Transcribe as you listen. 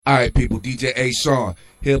Alright people, DJ A. Sean,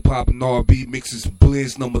 Hip Hop and R&B mixes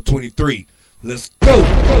Blizz number 23. Let's go!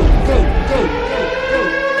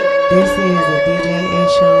 This is a DJ A.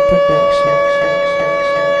 Sean production.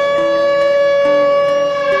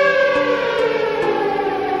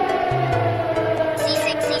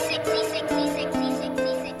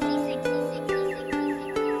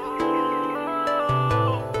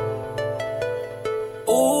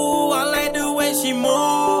 Ooh, I like the way she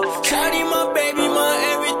move. Shawty my baby, my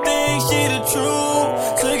everything, she the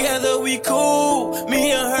truth. Together we cool,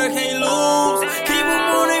 me and her can't lose. Keep them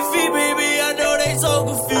on their feet, baby, I know they so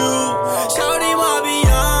confused. Shawty my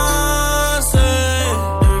Beyonce.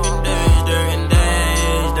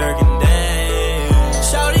 Durkin days.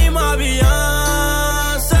 Shawty my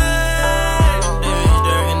Beyonce.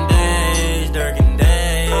 Durkin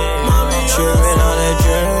days. She ran on that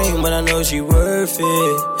drink, but I know she worth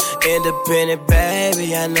it. Independent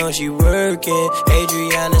baby, I know she working.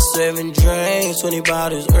 Adriana serving drinks, 20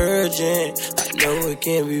 bottles urgent. I know it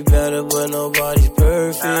can be better, but nobody's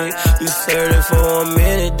perfect. You flirting for a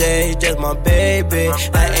minute, days, just my baby.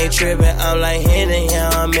 I ain't tripping, I'm like Henny, yeah,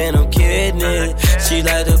 I'm in, I'm kidding it. She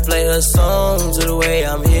like to play her songs to the way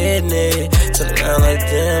I'm hitting it. Turn around like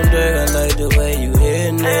damn, Dirk, I like the way you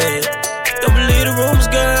hitting it. Don't believe the rumors,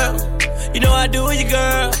 girl. You know I do it,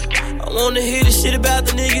 girl. I wanna hear the shit about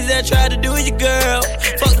the niggas that tried to do you, girl.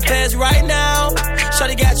 Fuck the past right now.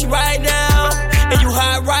 Shawty got you right now. And you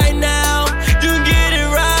hot right now. You can get it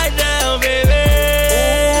right now, baby.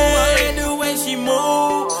 Ooh, I like the way she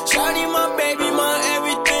move. Shawty my baby, my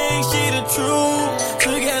everything, she the truth.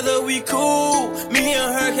 Together we cool. Me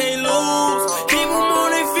and her can't lose. Keep them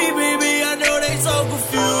on their feet, baby, I know they so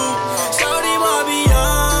confused. Shawty my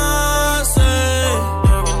Beyonce.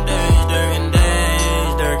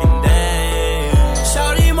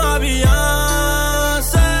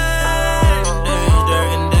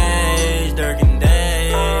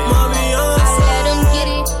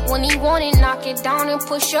 Down and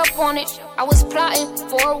push up on it. I was plotting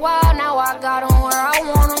for a while, now I got them where I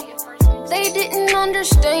want them. They didn't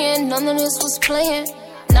understand, none of this was playing.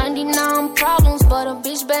 99 problems, but a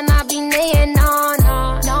bitch better not be naying. Nah,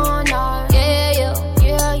 yeah.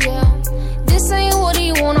 This ain't what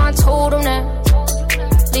he want, I told him that.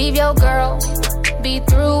 Leave your girl, be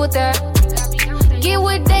through with that. Get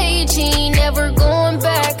with Dage, he ain't never going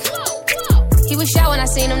back. He was shy when I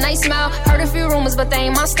seen him, nice smile. Heard a few rumors, but they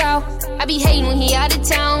ain't my style. I be hating when he out of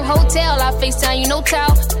town. Hotel, I FaceTime, you know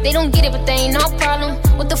towel. They don't get it, but they ain't no problem.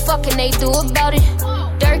 What the fuck can they do about it?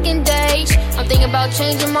 Dirk and Dage, I'm thinking about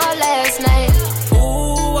changing my last name.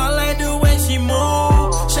 Ooh, I like the way she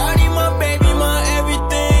move. Shawty my baby, my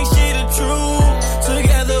everything, she the truth.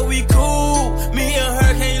 Together we cool, me and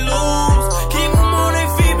her can't lose. Keep them on their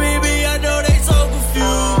feet, baby, I know they so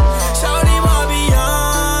confused. Shawty my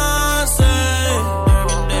Beyonce.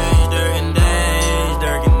 Durkin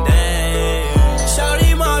days.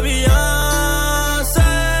 Shawty my Beyonce.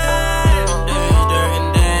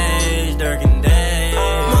 Durkin days.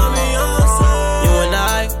 My Beyonce. You and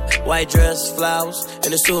I, white dress, flowers,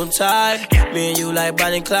 and a suit and tie. Me and you like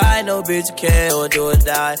Bonnie and Clyde, no bitch you can or do or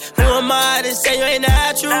die. Who am I to say you ain't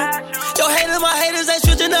natural? Your haters, my haters, ain't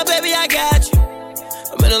switching up, baby, I got you.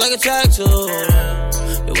 I'm in it like a tractor.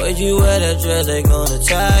 The way you wear that dress, they gon'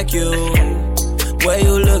 attack you. Way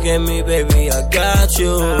you look at me, baby, I got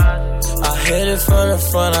you. I hit it from the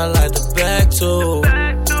front, I like the back too.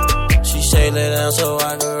 She say lay down so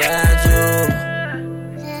I can ride you.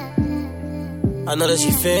 I know that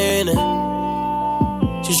she feelin'.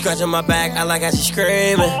 She scratching my back, I like how she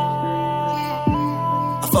screaming.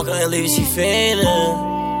 I fuck her and leave it, she feelin'.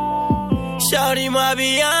 Shawty my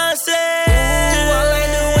Beyonce. Ooh, I like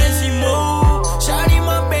the way she move. Shawty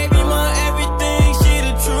my baby, my everything, she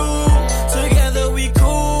the truth. Together we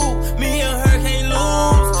cool, me and her can't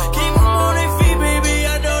lose. Keep them on their feet, baby,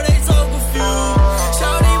 I know they so confused.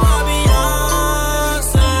 Shawty my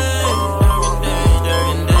Beyonce.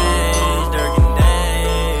 Durkin days.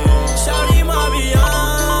 Shawty my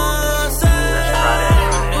Beyonce.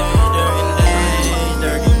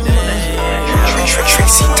 Durkin days.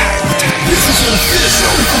 Tracy Tyler. This is an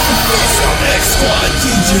official X Squad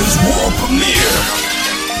DJ's world premiere.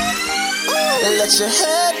 Let your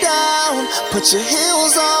head down, put your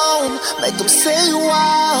heels on, make them say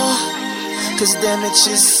wow, cause damn it,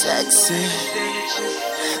 you're sexy.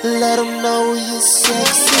 Let them know you're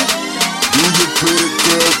sexy. Do your pretty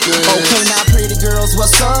girl thing. Okay, now pretty girls,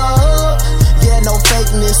 what's up? Yeah, no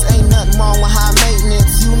fakeness, ain't nothing wrong with high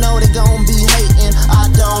maintenance. You know they gon' be hating, I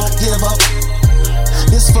don't give up.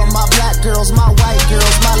 This for my black girls, my white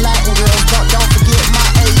girls, my Latin girls, don't forget my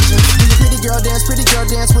Asians. Do your pretty girl dance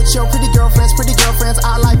with your pretty girlfriends,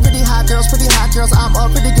 I like girls, I'm a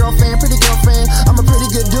pretty girl fan, pretty girl fan. I'm a pretty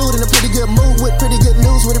good dude in a pretty good mood with pretty good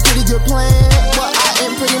news with a pretty good plan. What I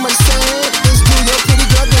am pretty much saying is do your pretty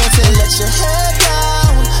girl dance and let your head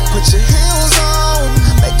down, put your heels on,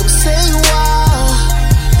 make them say wow,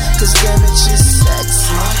 cause damn it, you're sexy.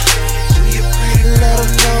 Let them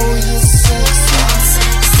know you're sexy.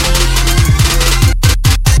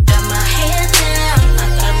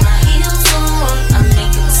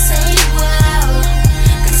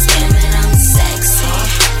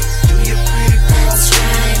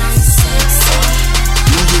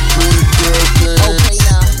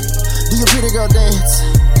 Dance.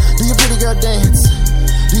 Do your pretty girl dance?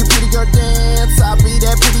 Do your pretty girl dance? I'll be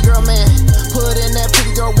that pretty girl man. Put in that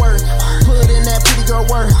pretty girl work. Put in that pretty girl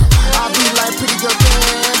work. I'll be like pretty girl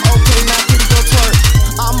dance. Okay, now pretty girl twerk.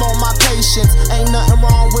 I'm on my patience. Ain't nothing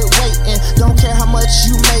wrong with waiting. Don't care how much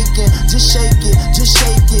you making. Just shake it, just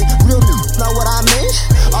shake it. Real know what I mean?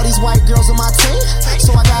 All these white girls on my team.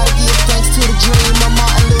 So I gotta give thanks to the dream of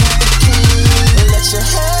Martin Luther King. And let your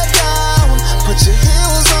head down, put your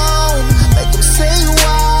heels on, make them say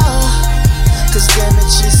wow, cause damn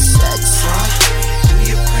it, you're sexy.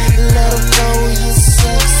 Let them know you're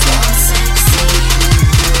sexy.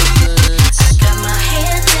 I got my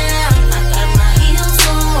head down, I got my heels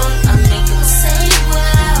on, I make them say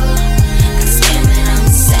wow, cause damn it, I'm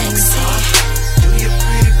sexy.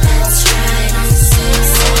 That's right, I'm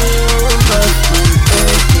sexy.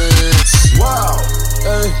 Wow,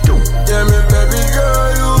 hey, damn it, baby girl,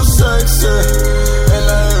 you sexy. And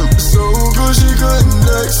I am so good she couldn't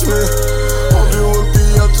next me. Hope you will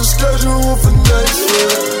be up to schedule for next year.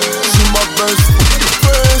 She my best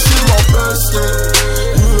friend, she my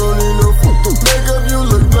bestie. You don't need no makeup, you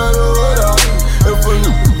look better without it. If a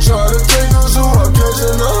nigga try to take us who I catch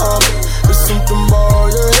in the hobby, it's something about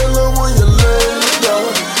your hair, look when you lay it down.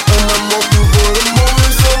 And I'm open for the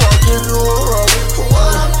moment, so I'll give you a rub.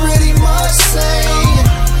 What I'm pretty much saying,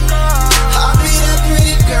 I'll be that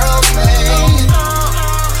pretty girl, man.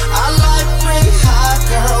 I like pretty hot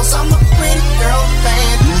girls, I'm a pretty girl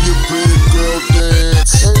fan. Do your pretty girl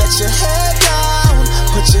dance. And let your head down,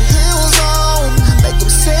 put your heels on, make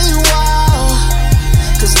them say wow,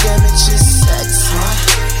 cause damn it, you're sexy.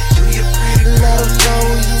 Let them know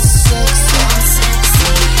you're sexy.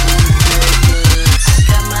 I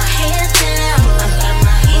got my head down, I got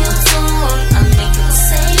my heels on, I make them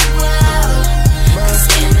say wow, cause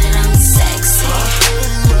damn it, I'm sexy.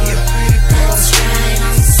 That's right,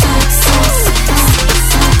 I'm sexy.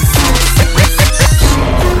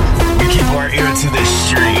 We keep our ear to the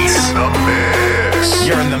streets. In the mix.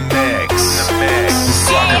 You're in the mix.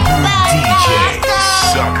 Sucker Groove DJ.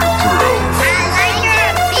 Sucker Groove.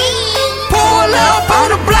 Pull up on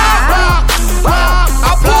the block. I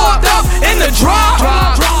pulled up in the drop. I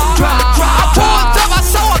pulled up, I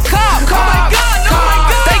saw a cop. Oh my God,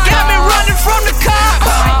 they got me running from the cops.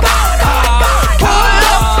 Pull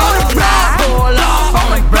up on the block. Pull up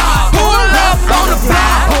on the block. Pull up on the block. Pull up on the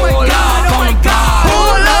block. Pull up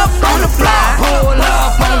on the block. Pull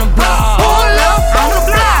up on the block. Pull up on the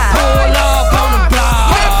block. Pull up on the block.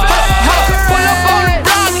 Pull up on the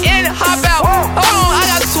block and hop out. Hold on, I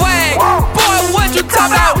got swag. Boy, what you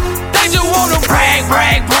talk about? They just wanna brag.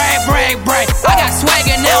 I got swag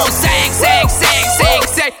and they don't sag.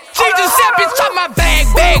 She just said, bitch, chop my bag.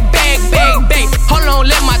 Hold on,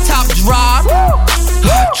 let my top drop.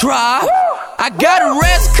 I gotta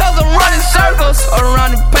rest cause I'm running circles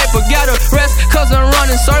around the paper. Gotta rest cause I'm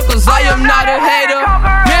running circles. I am not a hater.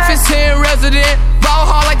 Memphis 10 resident. Ball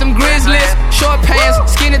hard like them Grizzlies. Short pants,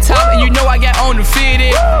 skinny top, and you know I got on to fit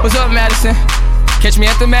it. What's up, Madison? Catch me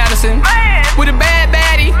at the Madison with a bad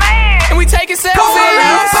baddie, and we taking selfies. Pull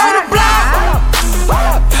up on the block.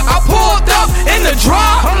 I pulled up in the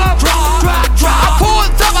drop. I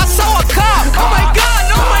pulled up, I saw a cop. Oh my God,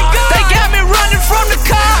 they got me running from the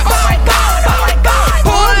cops.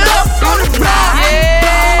 Pull up on the block.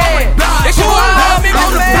 Yeah, they pull up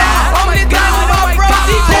on the block. Oh my God, my bro,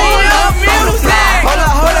 pull up music. Hold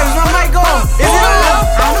up, is my mic on? Is it on?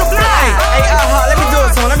 On the block. Hey, let me do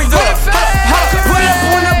it, son, let me do it. Put up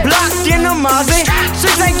on the block in the Mozzie.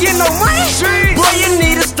 Shit ain't getting no money. Boy, you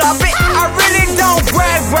need to stop it. I really don't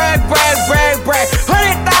brag.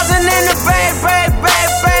 100,000 in the bag.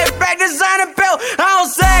 Designer belt. I don't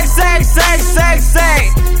sag.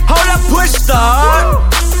 Hold up, push start.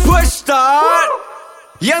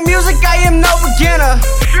 Young music, I am no beginner.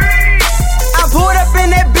 I pulled up in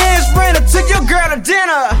that Benz Sprinter, took your girl to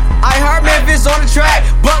dinner. I heard Memphis on the track,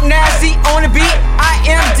 Buck Nasty on the beat. I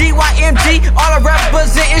am DYMG, all I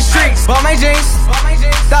represent is streets. Ball my jeans,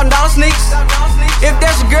 $1,000 sneaks. If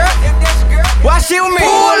that's your girl, why she with me?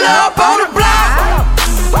 Pull up on the block.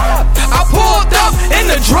 I pulled up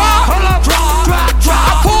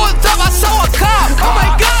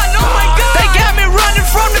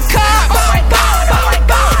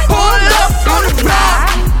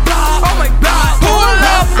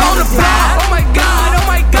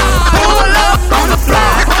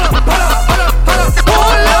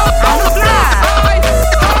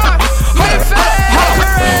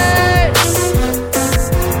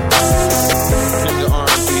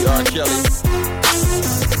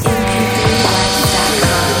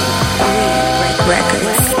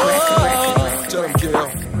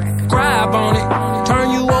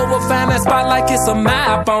a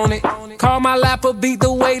map on it. Call my lapper, beat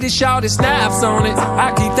the way the shorty snaps on it.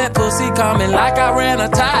 I keep that pussy coming like I ran a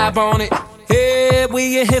tab on it. Yeah,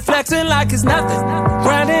 we in here flexing like it's nothing.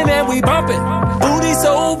 Grinding and we bumping. Booty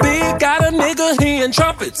so big, got a nigga hearing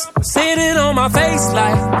trumpets. Sitting on my face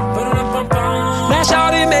like now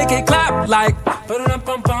shawty make it clap like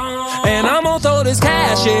and I'm gon' throw this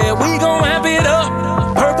cash, yeah, we gon' amp it up.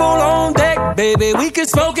 Purple on deck, baby, we can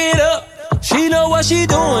smoke it up. She know what she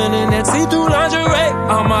doing in that see-through lingerie.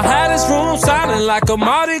 I'ma have this room sounding like a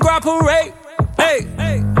Mardi Gras parade. Hey,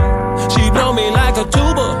 she blow me like a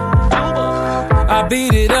tuba. I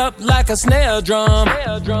beat it up like a snare drum.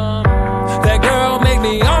 That girl make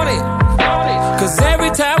me on it. Cause every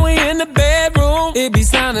time we in the bedroom, it be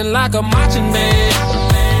sounding like a marching band.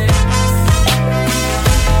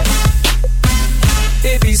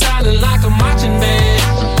 It be sounding like a marching band.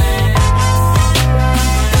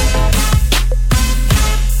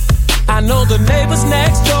 I know the neighbors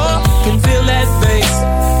next door can feel that bass.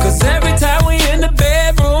 Cause every time we in the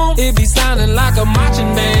bedroom, it be sounding like a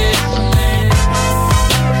marching band.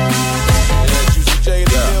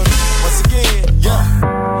 Once again,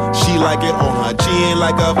 she like it on her chin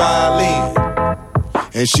like a violin.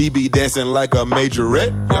 And she be dancing like a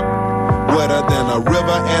majorette. Wetter than a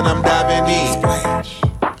river and I'm diving in.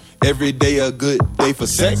 Every day a good day for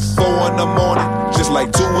sex. 4 in the morning, just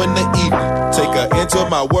like 2 in the evening. Take her into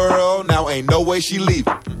my world, now ain't no way she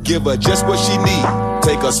leaving. Give her just what she need.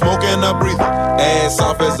 Take her smoke and a breather. Ass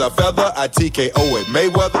soft as a feather, I TKO at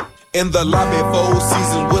Mayweather. In the lobby 4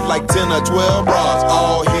 seasons with like 10 or 12 bras.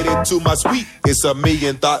 All headed to my suite, it's a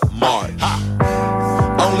million thought march.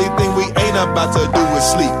 Only thing we ain't about to do is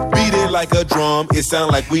sleep. Beat it like a drum, it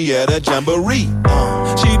sound like we at a jamboree.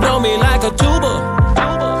 She blow me like a tuba.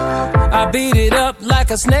 I beat it up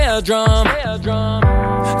like a snare drum.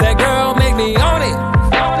 That girl make me on it.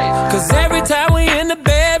 Cause every time we in the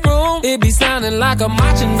bedroom, it be sounding like a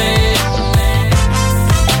marching band.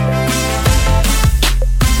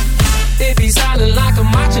 It be sounding like a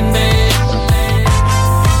marching band.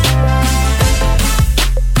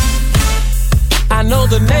 I know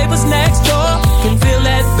the neighbors next door can feel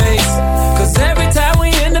that bass. Cause every time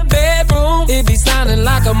we in the bedroom, it be sounding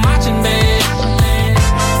like a marching band.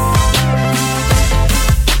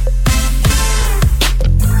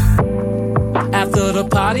 After the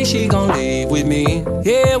party, she gon' leave with me.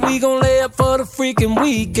 Yeah, we gon' lay up for the freaking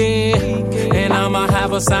weekend. And I'ma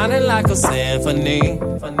have her sounding like a symphony.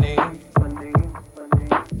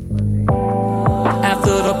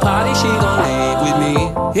 After the party, she gon' leave with me.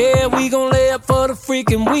 Yeah, we gon' lay up for the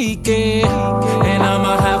freaking weekend. And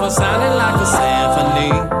I'ma have her sounding like a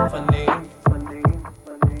symphony.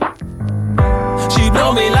 She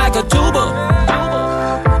blow me like a tuba.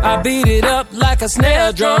 I beat it up like a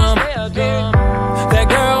snare drum. That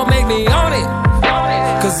girl make me on it.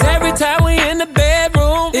 Cause every time we in the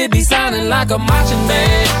bedroom, it be sounding like a marching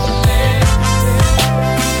band.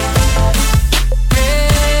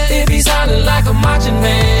 It be sounding like a marching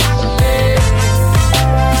band.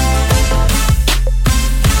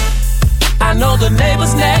 I know the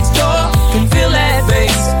neighbors next door can feel that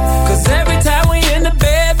bass. Cause every time we in the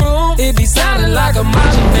bedroom, it be sounding like a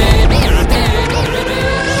marching band.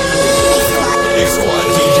 Squad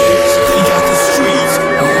DJs, they got the streets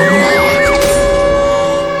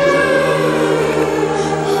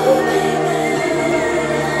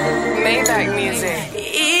Maybach music.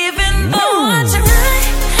 Even though I try,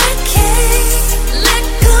 I can't let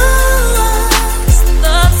go.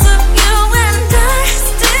 Thoughts of you and I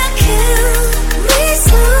still kill me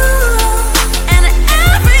slow. And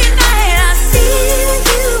every night I feel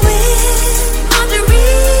you in my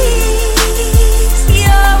dreams.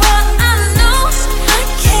 You're what I know I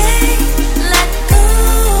can't let go.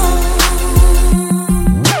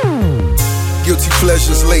 Guilty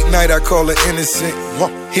pleasures, late night I call her innocent.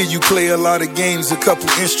 Hear you play a lot of games, a couple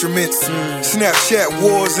instruments. Snapchat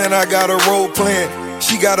wars and I got a role playing.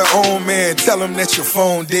 She got her own man, tell him that your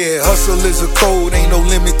phone dead. Hustle is a code, ain't no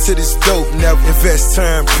limit to this dope. Never invest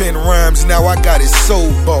time, pen rhymes, now I got it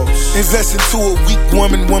sold, boss. Invest into a weak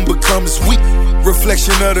woman, one becomes weak.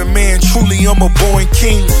 Reflection of the man, truly I'm a born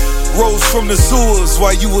king. Rose from the sewers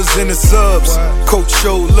while you was in the subs. Coach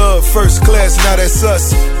showed love, first class, now that's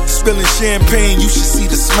us. Spilling champagne, you should see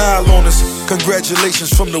the smile on us.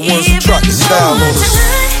 Congratulations from the ones who dropped the style on us.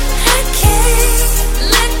 I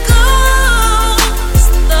can't let go.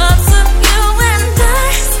 Thoughts of you and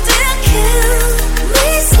I still kill me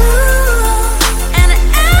slow. And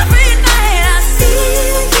every night I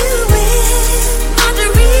feel you in my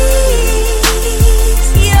dreams.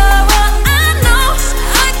 You're what I know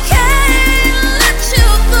I can't let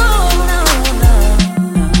you go.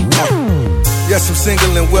 No. Yes,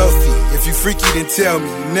 feeling wealthy. If you freaky, then tell me.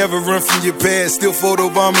 You never run from your past, still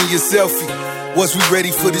photobombing your selfie. Was we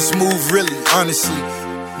ready for this move, really, honestly?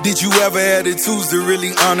 Did you ever have the tools to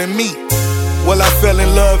really honor me? Well, I fell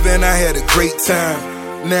in love and I had a great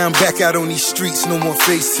time. Now I'm back out on these streets, no more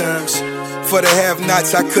FaceTimes. For the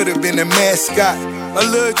have-nots, I could've been a mascot. A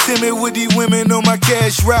little timid with these women on my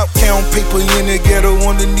cash route. Count paper in the ghetto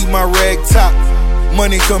underneath my rag top.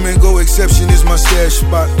 Money come and go, exception is my stash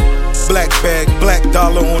spot. Black bag, black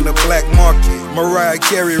dollar on the black market. Mariah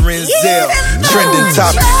Carey, Renzel, trending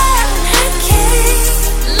topic.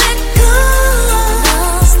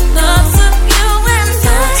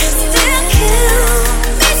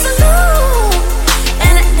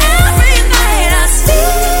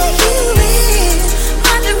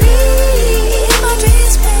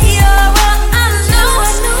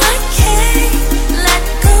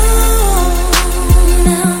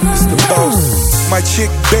 My chick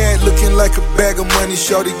bad, looking like a bag of money.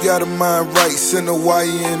 Shorty got her mind right, send a wire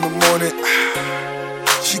in the morning.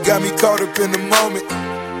 She got me caught up in the moment.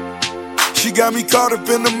 She got me caught up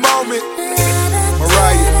in the moment.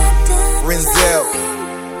 Mariah, Renzel,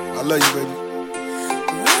 I love you, baby.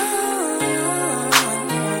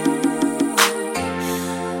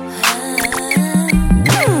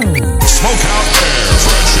 Smokeout air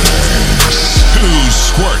fresheners. Who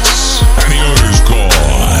squirts and the odor's gone.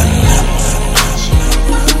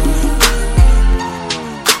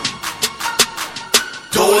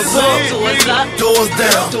 Doors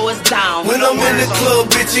up, doors down. When I'm in the club,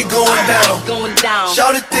 bitch, it going down.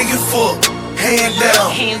 Shout it, think it full. Hand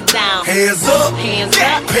down. Hands up. Pants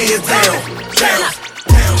down.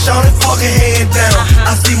 Shout it, fucking hand down.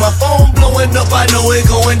 I see my phone blowing up, I know it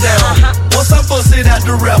going down. Once I bust it out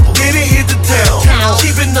the rapper, then it hit the town.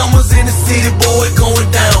 Keeping numbers in the city, boy, it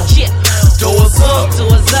going down. Doors up,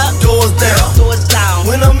 doors down.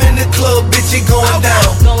 When I'm in the club, bitch, it going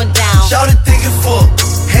down. Shout it, think it full.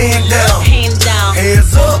 Hand down.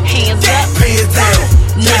 Hands up. Pants down.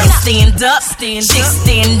 Niggas stand up, chicks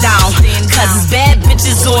stand down. Cause it's bad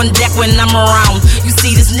bitches on deck when I'm around. You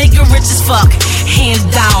see this nigga rich as fuck, hands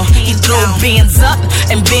down. He throw bands up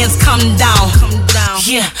and bands come down.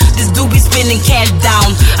 Yeah, this dude be spending cash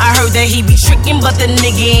down. I heard that he be tricking, but the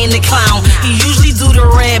nigga ain't a clown. He usually do the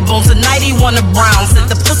red bone, tonight he want a brown. Said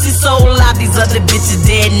the pussy so loud, these other bitches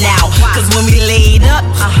dead now. Cause when we laid up,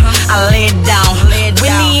 I laid down.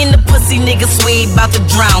 When he in the pussy, nigga sway bout to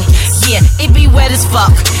drown. Yeah, it be wet as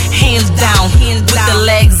fuck, hands down. With the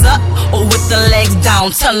legs up or with the legs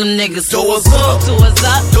down. Tell them niggas doors up, doors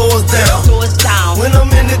down. When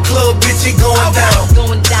I'm in the club, bitch, it going down.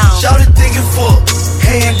 Shout it, think it full.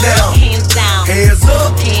 Hand down. Hands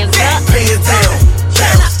up. Pants down.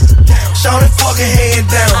 Shout it, fucking hand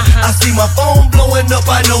down. I see my phone blowing up,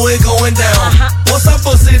 I know it going down. Once I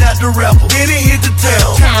bust it out the rapper, then it hit the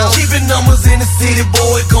town. Keeping numbers in the city,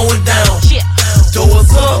 boy, it going down.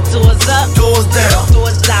 Doors up, doors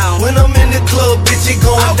down. When I'm in the club, bitch, it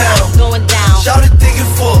going down. Shout it, think it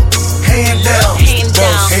full. Hand down.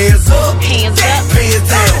 Hands up. Pants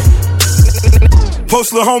down.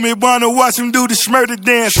 Post lil' homie wanna watch him do the schmurder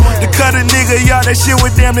dance. To cut a nigga, y'all, that shit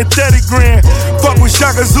with damn near 30 grand. Fuck with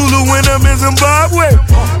Shaka Zulu when I'm in Zimbabwe.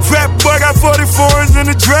 Fat boy got 44s in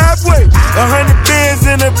the driveway. 100 bands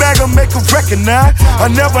in the bag, I'll make her recognize. I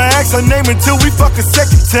never ask her name until we fuck a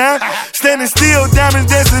second time. Standing still, diamonds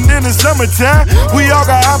dancing in the summertime. We all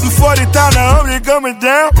got out before they thought I hope they coming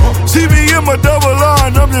down. She be in my double R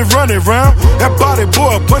and I'm just running round. That body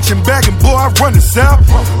boy, punching back and boy, I run the sound.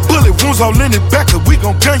 Bullet wounds all in the back, we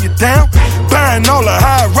gon' gun you down. Buying all the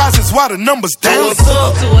high rises while the numbers down. Doors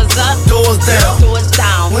up, doors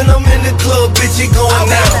down. When I'm in the club, bitch, it going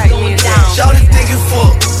down. Shout it, think it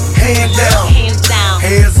full. Hand down.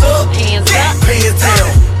 Hands up. Pants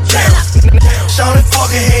down. Shout it,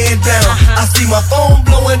 fucking hand down. I see my phone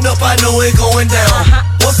blowing up, I know it going down.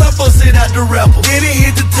 Once I bust it out the rapper, then it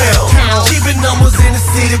hit the town. Keeping numbers in the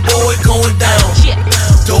city, boy, it going down.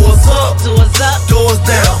 Doors up, doors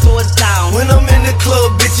down. When I'm in the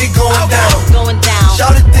club, bitch, it going down.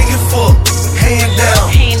 Shout it, think it full. Hand down.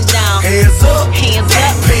 Hands up. Pants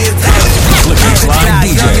down.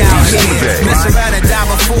 Mess around and die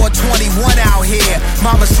before 21 out here.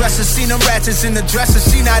 Mama stressing, seen them ratchets in the dresser.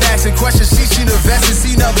 She not asking questions, she seen the vested.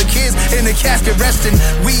 Seen other kids in the casket resting.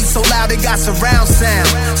 Weed so loud it got surround sound.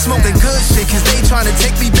 Smoking good shit, cause they trying to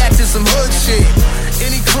take me back to some hood shit.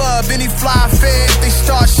 Any club, any fly fair, if they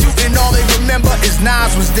start shooting, all they remember is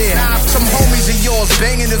Nas was there. Some homies of yours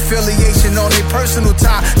banging affiliation on their personal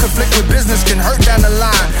tie. Conflict with business can hurt down the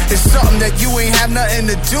line. It's something that you ain't have nothing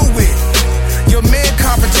to do with. Your man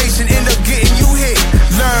confrontation end up getting you hit.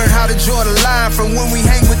 Learn how to draw the line from when we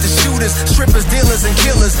hang with the shooters, strippers, dealers, and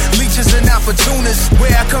killers, leeches and opportunists.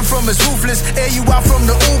 Where I come from is ruthless. Air you out from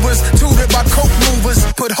the Ubers, tutored by coke movers.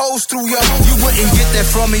 Put holes through yo. You wouldn't get that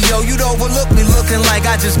from me, yo. You'd overlook me looking like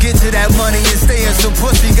I just get to that money and stay in some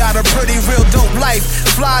pussy. Got a pretty real dope life.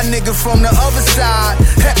 Fly nigga from the other side.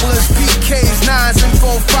 Hecklers, PKs, 9s and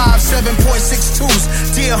 4.5,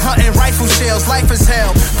 7.62s. Deer hunting, rifle shells. Life is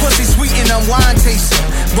hell. Pussy sweet and I'm wine tasting.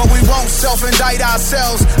 But we won't self-indict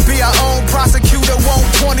ourselves. Be our own prosecutor. Won't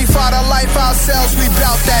 25 to life ourselves. We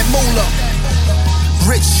bout that moolah.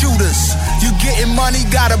 Rich shooters. You getting money,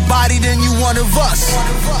 got a body, then you one of us.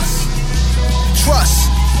 Trust.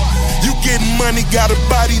 You getting money, got a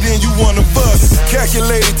body, then you one of us.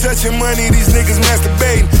 Calculated, touching money, these niggas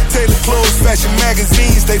masturbating. Tailored clothes, fashion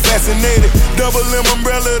magazines, they fascinated. Double M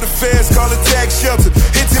umbrella, the feds call it tax shelter.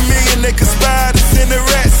 Hit $10 million, they conspire to send the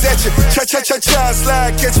rats at you. Cha-cha-cha-cha,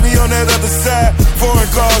 slide, catch me on that other side. Foreign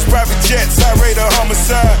cars, private jets, I rate a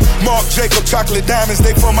homicide. Mark Jacob, chocolate diamonds,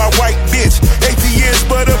 they for my white bitch. ATS,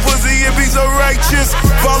 but a pussy if he's so righteous.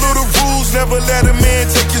 Follow the rules, never let a man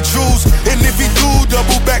take your jewels. And if he do,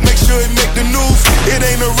 double back, make sure it make the news. It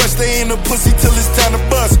ain't a rush, they ain't a pussy till it's time to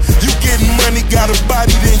bust. You getting money, got a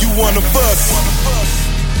body, then you one of us.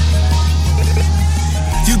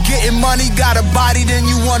 You getting money, got a body, then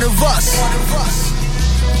you one of us.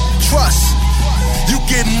 Trust. You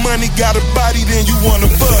getting money, got a body, then you one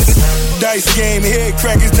of us. Dice game, head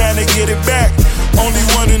crackers down to get it back. Only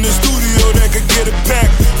one in the studio that could get it back.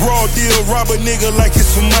 Raw deal, rob a nigga like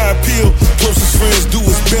it's for my appeal. Closest friends do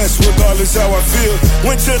his best, regardless how I feel.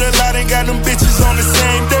 Went to the lot and got them bitches on the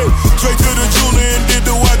same day. Straight to the jeweler and did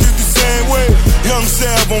the watches the same way. Young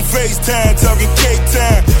Sav on FaceTime, talking cake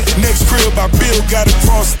time. Next crib I build, got to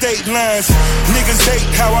cross state lines. Niggas hate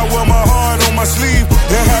how I wear my heart on my sleeve.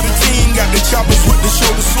 And how the team got the choppers with the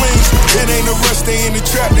shoulder slings. It ain't a rush, they in the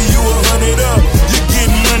trap, then you 100 up. You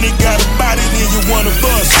getting money, got a body, then you one of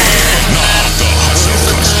us.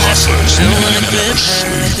 I wanna grip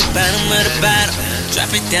her at the bottom of the bottle.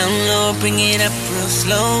 Drop it down low, bring it up real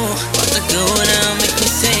slow. Want to go down, make me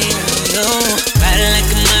say no. Ride it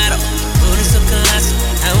like a model, booty so colossal.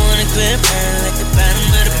 I wanna grip her at the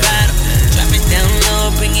bottom of the bottle. Drop it down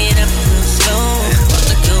low, bring it up real slow. Want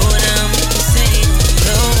to go down, make me say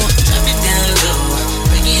no. Drop it down low,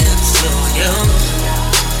 bring it up slow, yo,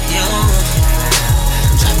 yo.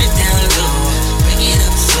 Drop it down low, bring it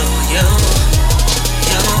up slow, yo,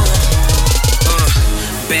 yo.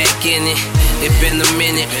 Back in it, it been a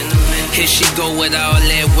minute. Here she go with all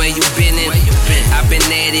that, where you been in? I've been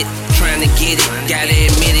at it, trying to get it, gotta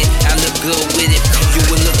admit it, I look good with it. You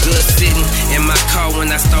will look good sitting in my car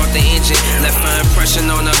when I start the engine. Left my impression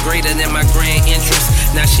on her greater than my grand entrance.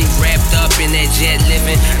 Now she wrapped up in that jet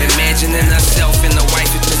living, imagining herself in the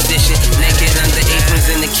wifey position, naked under aprons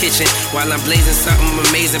in the kitchen, while I'm blazing something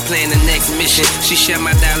amazing, playing the next mission. She share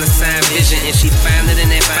my dollar sign vision, and she find it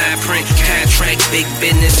in that fine print. Contract, big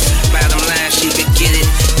business, bottom line she could get it.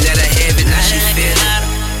 Let her have it, now she feel it.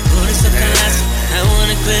 Booty so colossal, I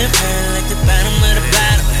wanna grip her like the bottom of the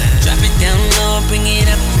bottle. Drop it down low, bring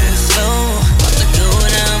it up real slow. Want to go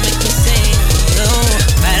down, make me say no.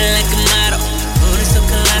 Body like a model, booty so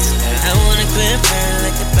colossal. I wanna grip her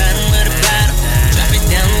like the bottom of the bottle. Drop it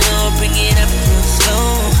down low, bring it up real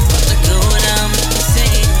slow. Want to go down, make me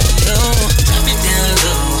say no. Drop it down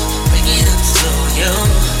low, bring it up slow, yo,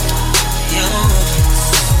 yo.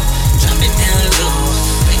 Drop it down low,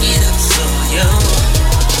 bring it up slow, yo,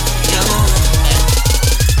 yo.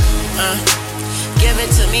 Give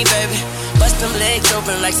it to me, baby. Bust them legs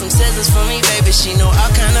open like some scissors for me, baby. She know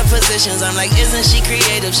all kind of positions. I'm like, isn't she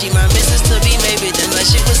creative? She my missus to be, maybe. Then my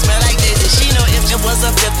shit would smell like daisy. She know if it was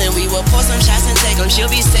a fifth, then we would pour some shots and take them. She'll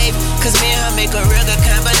be safe, cause me and her make a real good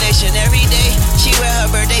combination every day. She wear her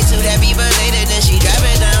birthday suit, that be belated. Then she drive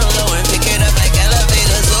it down low and pick it up like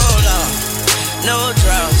elevators. Oh, Lord, no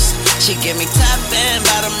draws. She give me top and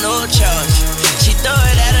bottom, no charge. She throw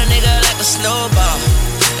it at a nigga like a snowball.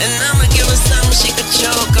 And I'ma give her something she could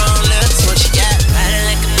choke on. That's what she got. Body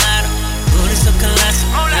like a model, booty so colossal.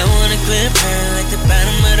 I wanna grip her like the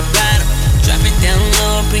bottom of the bottle. Drop it down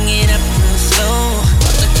low, bring it up real slow.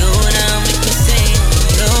 Want to go down, make me say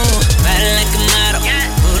no. Body like a model,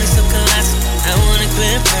 booty so colossal. I wanna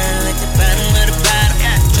grip her like the bottom of the bottle.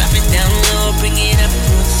 Drop it down low, bring it up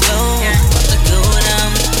real slow. Want to go down,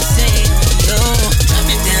 make me say no. Drop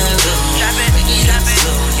it down low, bring it up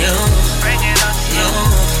slow, yo. Bring it up slow.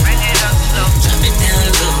 Drop it down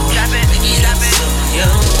low, bring it up slow, yo.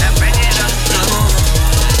 Bring it up slow.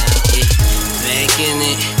 Yeah, back in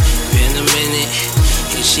it, been a minute.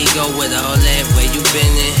 Here she go with all that, where you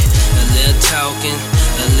been in? A little talking,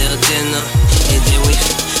 a little dinner, and then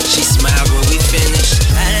she smiled when we finished.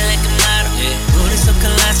 Riding like a model, booty so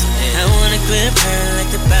colossal. I wanna grip her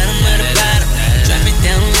like the bottom of the bottle. Drop it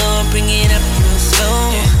down low, bring it up real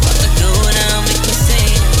slow. About to go down, make me say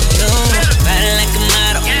yo. Riding like a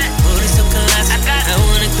model, booty so colossal. I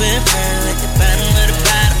wanna grip her like the bottom of the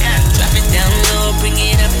bottle. Drop it down low, bring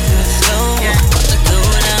it up real slow. About to go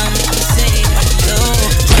down, make me say yo.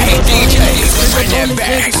 Hey DJ,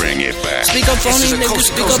 bring it back. Speak up on these niggas,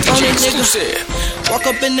 speak up on these niggas. Walk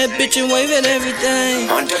up in that bitch and wave at everything.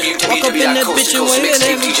 Walk up in that bitch and wave at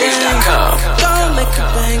everything. Gon' make it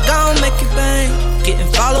bang, gon' make it bang. Getting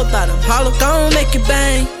followed by them hollow, gon' make it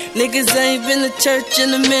bang. Niggas ain't been to church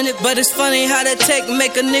in a minute, but it's funny how that tech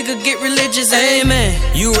make a nigga get religious. Amen.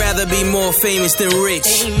 You rather be more famous than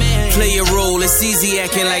rich. Amen. Play your role, it's easy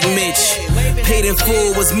acting like Mitch. Paid in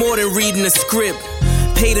full was more than reading a script.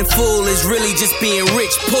 Paid in full is really just being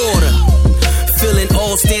rich. Porter. Filling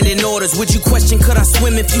all standing orders. Would you question, could I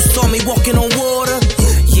swim if you saw me walking on water?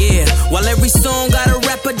 Yeah, while every song got a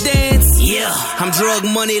rapper dance. Yeah, I'm drug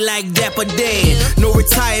money like Dapper Dan. No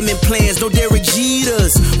retirement plans, no Derek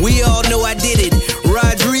Jeters. We all know I did it.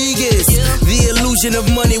 Rodriguez, the illusion of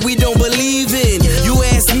money we don't believe in. You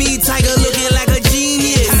ask me, Tiger looking like a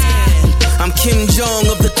genius. I'm Kim Jong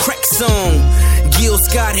of the crack song. Gil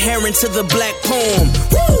Scott Heron to the black poem.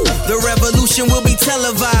 Woo! The revolution will be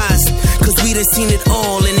televised. Cause we done seen it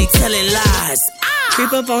all and they telling lies.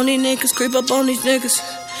 Creep up on these niggas, creep up on these niggas.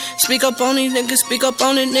 Speak up on these niggas, speak up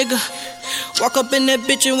on it, nigga. Walk up in that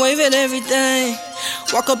bitch and wave at everything.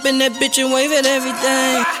 Walk up in that bitch and wave at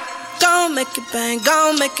everything. Gon' make it bang,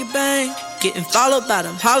 gon' make it bang. Getting followed by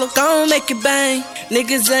them hollow, gon' make it bang.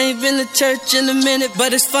 Niggas ain't been to church in a minute,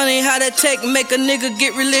 but it's funny how that tech make a nigga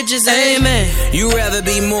get religious. Amen. You rather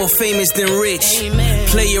be more famous than rich. Amen.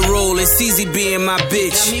 Play your role, it's easy being my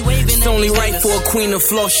bitch. It's only right for a queen to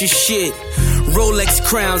floss your shit. Rolex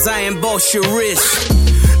crowns, I emboss your wrist.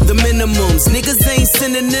 The minimums, niggas ain't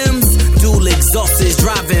synonyms. Dual exhausters,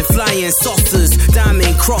 driving flying saucers.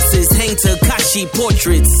 Diamond crosses, hang Takashi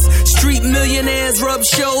portraits. Street millionaires rub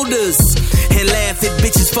shoulders and laugh at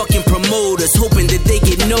bitches fucking promoters, hoping that they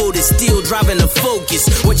get noticed. Still driving the Focus.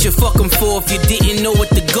 What you fucking for if you didn't know what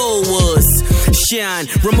the goal was? Shine,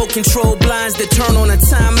 remote control blinds that turn on a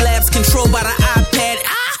time lapse, controlled by the iPad.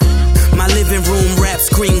 My living room rap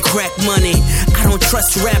screen crack money. I don't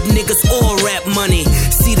trust rap niggas or rap money.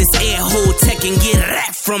 See this air hole tech and get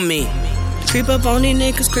rap from me. Creep up on these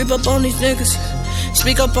niggas, creep up on these niggas.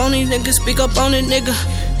 Speak up on these niggas, speak up on it, nigga.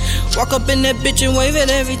 Walk up in that bitch and wave at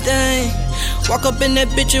everything. Walk up in that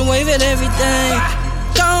bitch and wave at everything.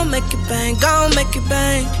 Gon' make it bang, gon' make it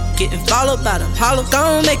bang. Getting followed by them hollow,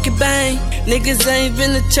 gon' make it bang. Niggas ain't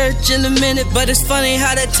been to church in a minute, but it's funny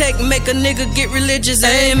how that tech make a nigga get religious.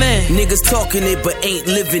 Amen. Niggas talking it but ain't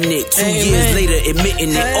living it. 2 years later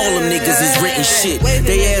admitting it. All them niggas is written shit.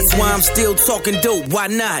 They ask why I'm still talking dope. Why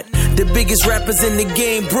not? The biggest rappers in the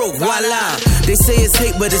game broke. Voila. They say it's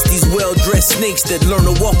hate, but it's these well-dressed snakes that learn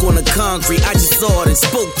to walk on the concrete. I just saw it and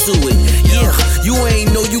spoke to it. Yeah, you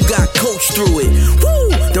ain't know you got coached through it.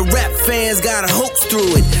 Woo! The rap fans got a hoax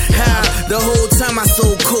through it. How? The whole time I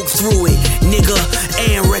sold coke through it. Nigga,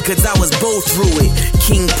 and records, I was both through it.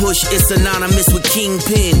 King Push, it's synonymous with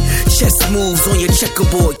Kingpin. Chess moves on your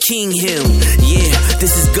checkerboard, king him. Yeah,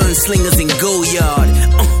 this is gunslingers in Go Yard.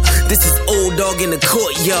 This is old dog in the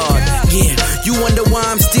courtyard. Yeah, you wonder why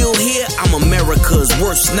I'm still here? I'm America's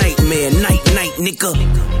worst nightmare. Night, night, nigga.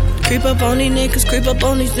 Creep up on these niggas, creep up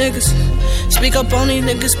on these niggas. Speak up on these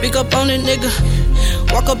niggas, speak up on it, nigga.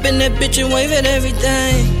 Walk up in that bitch and wave at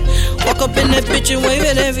everything. Walk up in that bitch and wave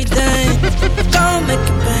at everything. Gon' make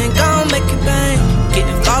it bang, gon' make it bang.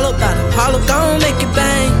 Getting followed by them hollow, gon' make it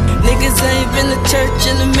bang. Niggas ain't been to church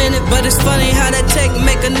in a minute, but it's funny how that tech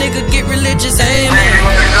make a nigga get religious. Amen.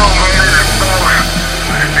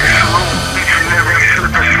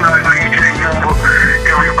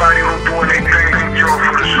 Everybody who doing their thing, enjoy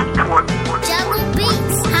for the support.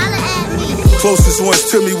 Closest ones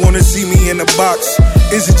to me wanna see me in the box.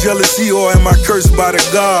 Is it jealousy or am I cursed by the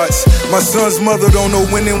gods? My son's mother don't know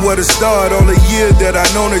when and where to start. All the years that I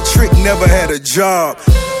known a trick, never had a job.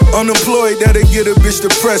 Unemployed, that'll get a bitch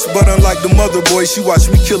depressed. But unlike the mother boy, she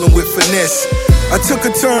watched me kill him with finesse. I took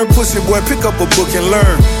a turn, pussy boy, pick up a book and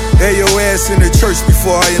learn. Had your ass in the church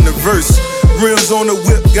before I in the verse. Rims on the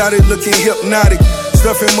whip, got it looking hypnotic.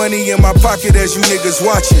 Stuffing money in my pocket as you niggas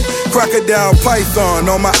watching. Crocodile Python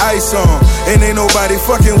on my ice on. And ain't nobody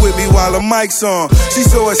fucking with me while the mic's on. She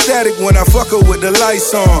so ecstatic when I fuck her with the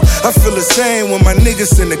lights on. I feel the same when my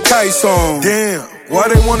niggas send the kites on. Damn, why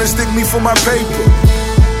they wanna stick me for my paper?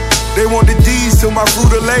 They want the D's to my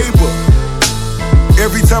fruit of labor.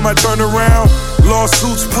 Every time I turn around,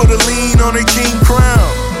 lawsuits put a lien on a king crown.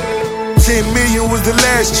 10 million was the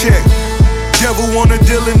last check. Devil wanna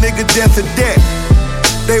deal a nigga death or debt.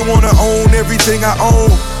 They wanna own everything I own.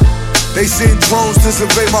 They send drones to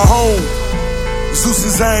survey my home. Zeus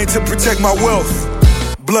designed to protect my wealth.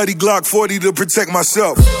 Bloody Glock 40 to protect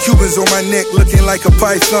myself. Cubans on my neck looking like a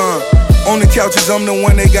python. On the couches, I'm the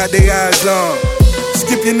one they got their eyes on.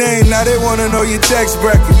 Skip your name, now they wanna know your tax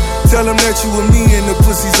bracket. Tell them that you and me and the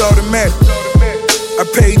pussy's automatic. I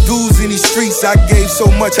paid dues in these streets. I gave so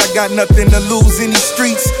much, I got nothing to lose in these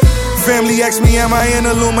streets. Family asked me, am I in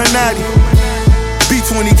Illuminati?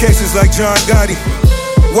 B20 cases like John Gotti.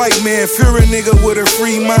 White man, fear a nigga with a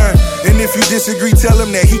free mind. And if you disagree, tell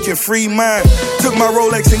him that he can free mine. Took my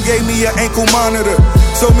Rolex and gave me an ankle monitor.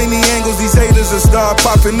 So many angles, these haters will start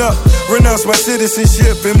popping up. Renounce my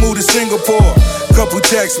citizenship and move to Singapore. Couple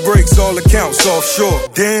tax breaks, all accounts offshore.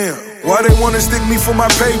 Damn, why they wanna stick me for my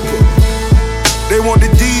paper? They want the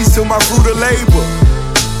D's to my fruit of labor.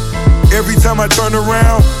 Every time I turn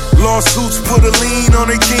around, lawsuits put a lien on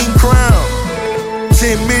a king crown.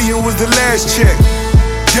 10 million was the last check.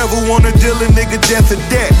 Devil wanna deal a nigga death or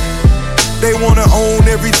debt. They wanna own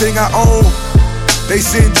everything I own. They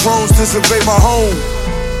send drones to survey my home.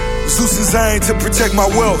 Zeus designed to protect my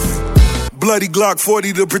wealth. Bloody Glock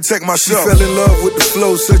 40 to protect myself. She fell in love with the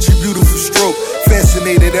flow, such a beautiful stroke.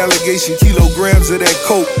 Fascinated allegation, kilograms of that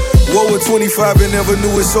coke. Whoa, at 25 and never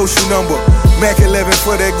knew his social number. Mac 11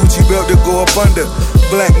 for that Gucci belt to go up under.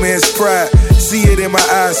 Black man's pride, see it in my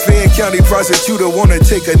eyes. Fan County prosecutor wanna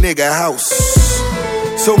take a nigga house.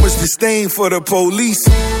 So much disdain for the police.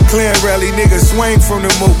 Clan rally niggas swing from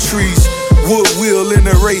the oak trees. Wood wheel in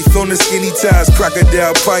the wraith on the skinny ties.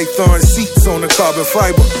 Crocodile python seats on the carbon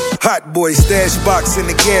fiber. Hot boy stash box in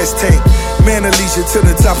the gas tank. Man, Alicia to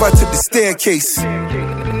the top, I took the staircase.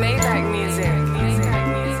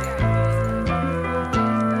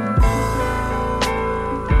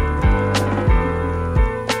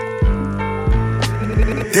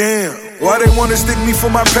 Damn, why they wanna stick me for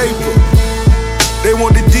my paper? They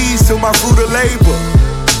want the D's to my fruit of labor.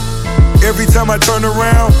 Every time I turn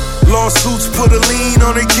around, lawsuits put a lien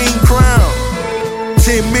on a king crown.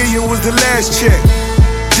 10 million was the last check.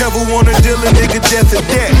 Devil wanna deal a nigga death or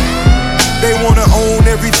debt. They wanna own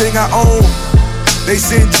everything I own. They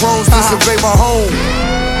send drones to survey my home.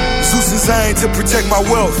 Zeus designed to protect my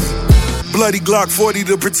wealth. Bloody Glock 40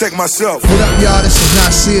 to protect myself. What up, y'all? This is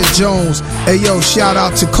Nasir Jones. Hey, yo, shout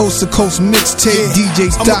out to Coast to Coast Mixtape,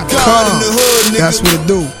 DJs.com. That's what it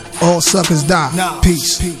do. All suckers die.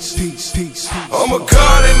 Peace. Peace. Peace. Peace. I'm a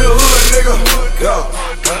god in the hood, nigga.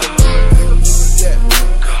 Yeah.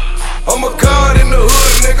 I'm a god in the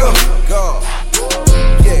hood, nigga. God.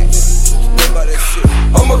 Yeah.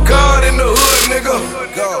 I'm a god in the hood, nigga.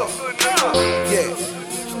 God. Yeah.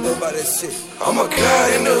 Nobody shit. I'm a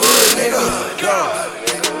god in the hood, nigga. God.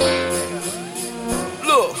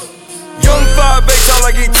 Look. Young 5'8", tall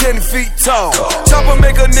like he 10 feet tall. Chopper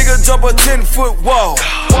make a nigga jump a 10-foot wall.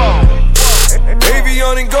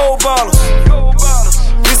 Avion and gold bottles.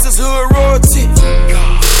 This is hood royalty.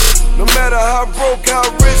 No matter how broke, how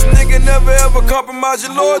rich, nigga never ever compromise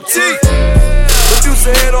your loyalty.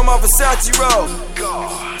 Producer head on my Versace robe.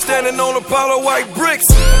 Standing on Apollo white bricks.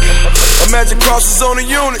 Imagine crosses on the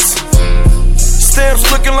units.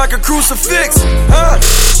 Stamps looking like a crucifix. Huh?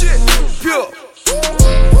 Shit, pure.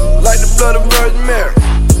 Like the blood of Virgin Mary.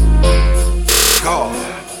 God.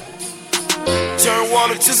 Turn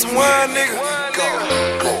water to some wine, nigga.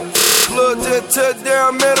 Blood to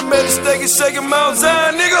touchdown, man, I made a steak and shaking Mount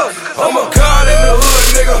Zion, nigga. I'm a god in the hood,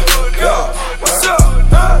 nigga. God. What's up?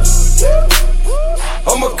 Huh?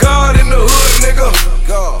 I'm a god in the hood, nigga.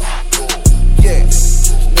 God. Yeah.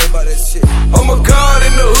 Know that shit. I'm a god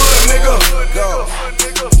in the hood, nigga. God.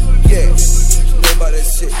 Yeah. Know that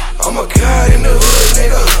shit. I'm a god in the hood,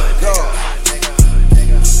 nigga. God.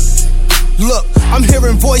 Look, I'm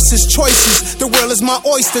hearing voices, choices. The world is my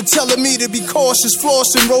oyster, telling me to be cautious.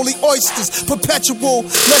 Flossing, rolling oysters, perpetual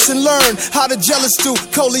lesson learned. How the jealous do.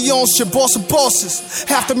 Coleon shit, boss of bosses.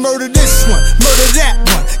 Have to murder this one, murder that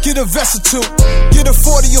one. Get a vest or two. Get a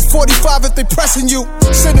 40 or 45 if they pressing you.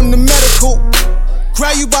 Send them to medical.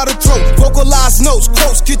 Grab you by the throat. Vocalize notes,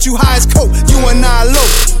 quotes, get you high as coke. You and I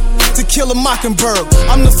elope. To kill a mockingbird,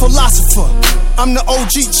 I'm the philosopher. I'm the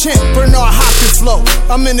OG champ, Bernard Hopkins flow.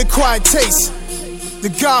 I'm in the quiet taste. The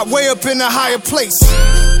God way up in a higher place.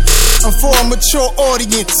 I'm for a mature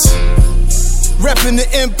audience. Reppin' the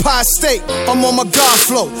Empire State. I'm on my God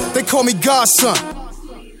flow. They call me Godson.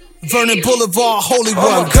 Vernon Boulevard, Holy One.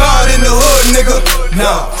 I'm a god in the hood, nigga.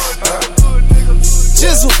 Nah.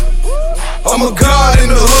 Jizzle. I'm a god in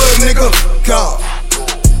the hood, nigga. God.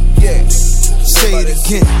 Yeah. Say it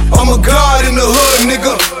again. I'm a god in the hood,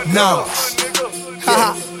 nigga. Now.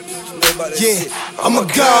 Haha. Yeah. I'm a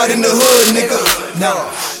god in the hood, nigga.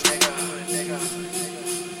 Now.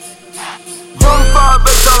 Young 5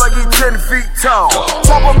 bitch out like he 10 feet tall.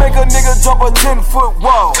 Chopper make a nigga jump a 10-foot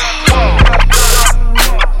wall.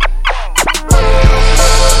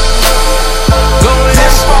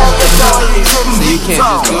 So you can't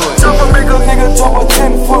just do it. Chopper make a nigga jump a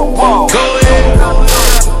 10-foot wall. Go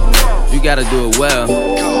ahead. You gotta do it well.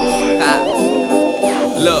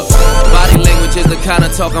 Look, body language is the kind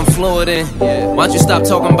of talk I'm fluent in. Why don't you stop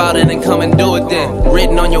talking about it and come and do it then?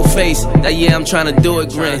 Written on your face, that yeah, I'm trying to do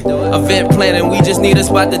it, grin. Event planning, we just need a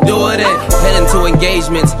spot to do it in. Heading to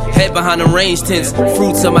engagements, head behind the range tents.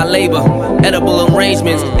 Fruits of my labor, edible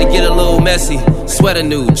arrangements. They get a little messy, sweater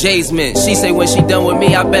new, J's mint. She say when she done with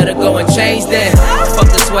me, I better go and change then.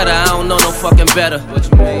 Fuck the sweater, I don't know no fucking better.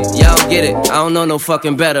 Y'all don't get it, I don't know no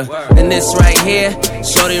fucking better than this right here,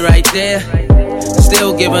 shorty right there.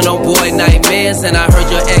 Still giving old boy nightmares, and I heard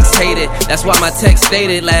your ex hated. That's why my text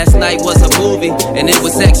stated last night was a movie, and it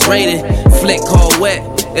was X-rated. Flick called Wet,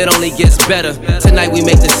 it only gets better. Tonight we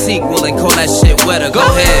make the sequel and call that shit wetter. Go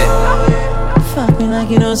ahead. Fuck me like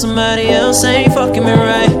you know somebody else ain't fucking me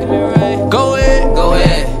right. Go ahead. Go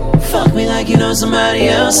ahead. Fuck me like you know somebody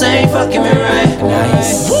else ain't fucking me right.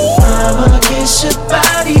 Nice. I'ma kiss your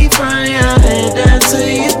body from your head down to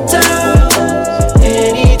your toes.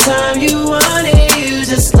 Anytime you want it, you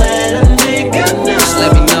just let a nigga know. Just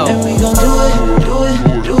let me know. And we gon' do it, do it,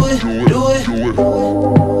 do it, do it.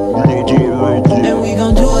 And we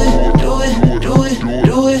gon' do it, do it, do it,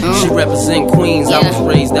 do it. She represent Queens, I was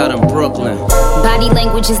raised out in Brooklyn. Body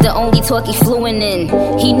language is the only talk he fluent in.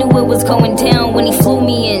 He knew it was going down when he flew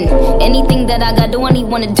me in. Anything that I got on, he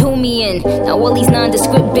wanna do me in. Now all these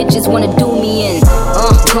nondescript bitches wanna do me in.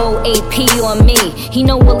 Go AP on me. He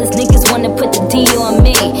know all his niggas wanna put the D on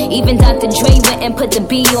me. Even Dr. Dre went and put the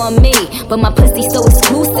B on me. But my pussy so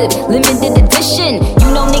exclusive, limited edition. You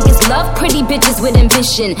know niggas love pretty bitches with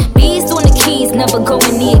ambition. B's on the keys, never go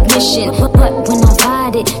in the ignition. But when I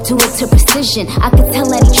ride it, do it to precision. I can tell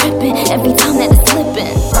that he trippin' every time that it's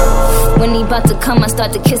slipping. When he about to come, I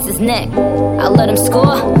start to kiss his neck. I let him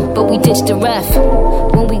score, but we ditch the ref.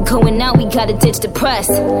 When we going out, we gotta ditch the press.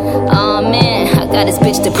 Aw man, I got his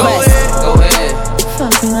bitch depressed. Go ahead.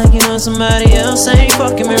 Fuck me like you know somebody else ain't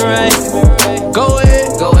fucking me right. Go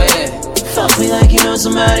ahead. Go ahead. Fuck me like you know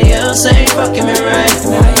somebody else ain't fucking me right.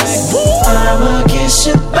 Nice. I'ma kiss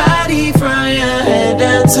your body from your head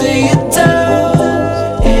down to your toes.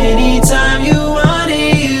 Anytime you want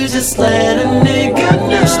it, you just let a nigga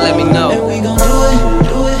know. Just let me know. And we gon' do it,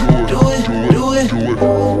 do it, do it, do it.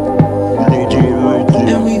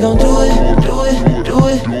 And we gon' do it, do it, do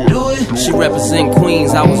it, do it. She represent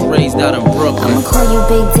Queens, I was raised out in Brooklyn. I'ma call you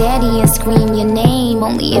Big Daddy and scream your name,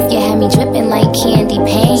 only if you had me dripping like candy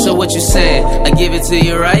paint. So what you saying? I give it to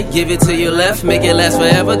your right, give it to your left, make it last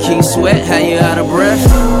forever, keep sweat, how you out of breath?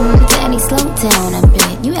 Daddy, slow down a bit.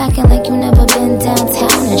 You acting like you never been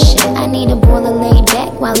downtown and shit. I need a baller laid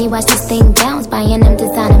back while he watch this thing bounce, buying them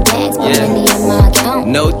designer bags, put money in my account.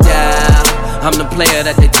 No doubt, I'm the player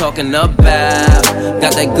that they talking about.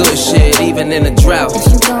 Got that good shit even in a drought. If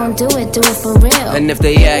you gon' do it for real. And if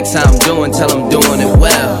they ask how I'm doing, tell them doing it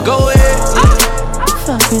well. Go ahead.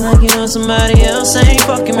 Fuck me like you know somebody else ain't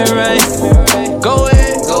fucking me right. Go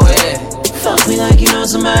ahead. Go ahead. Fuck me like you know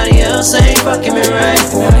somebody else ain't fucking me right.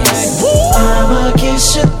 Nice. I'ma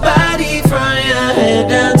kiss your body from your head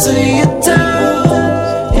down to your toes.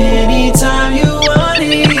 Anytime you want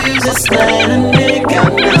it, you just let a nigga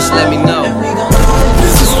know. Just let me know. And we gon'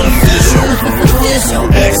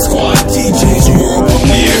 X Squad DJs world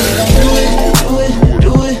premiere.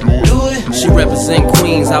 She represent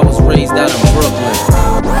Queens, I was raised out in Brooklyn.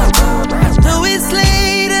 I know it's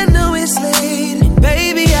late, I know it's late, and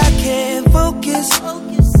baby I can't focus.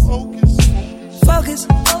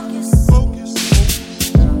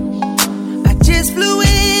 I just flew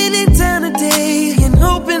in town today and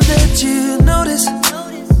hoping that you notice.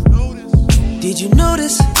 Did you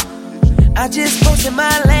notice? I just posted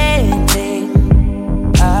my landing.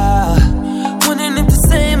 Wondering if the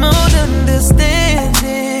same old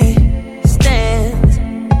understanding stands.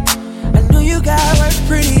 I know you got work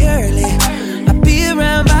pretty early. I'll be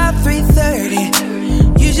around by 3:30.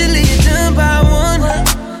 Usually you're done by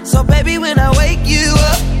 1. So baby, when I wake you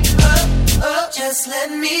up, just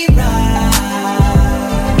let me ride.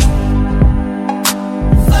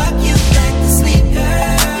 Fuck you back to sleep,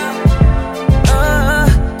 girl.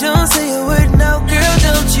 Don't say a word, no, girl,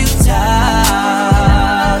 don't you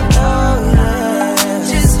talk. Oh, yeah.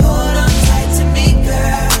 Just hold on tight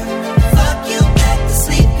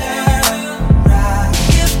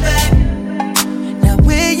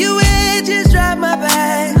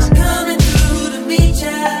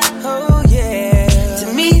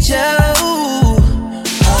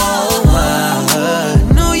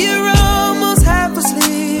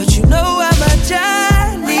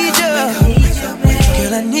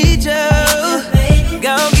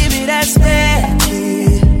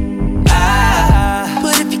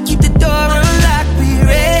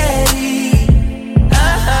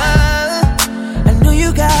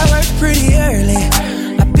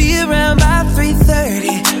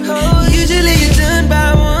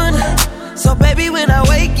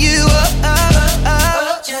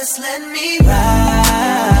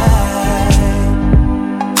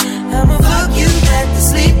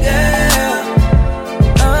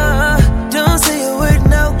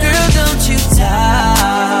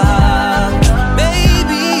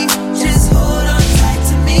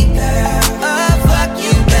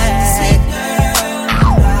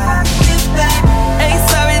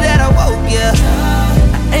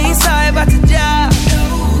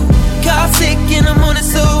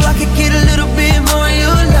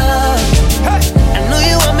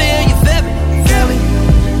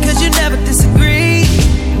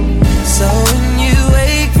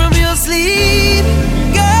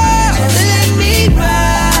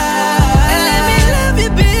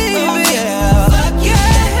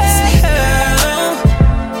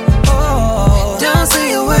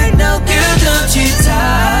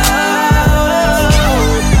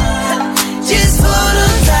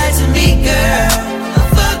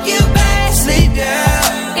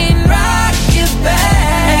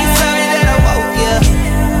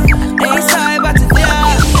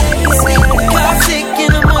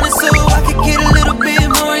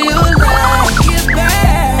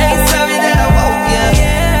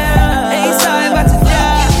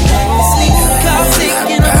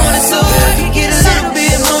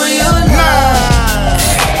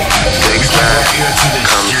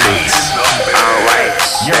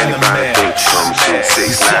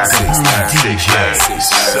DJs.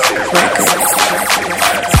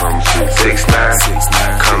 From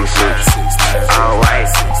 6'9", come suit. All white,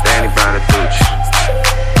 Danny Brown and Dooch.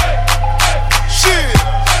 Shit.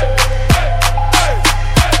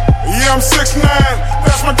 Yeah, I'm 6'9",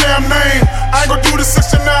 that's my damn name. I ain't gon' do the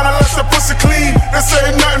 69 unless that pussy clean. They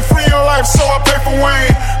say nothing free in life, so I pay for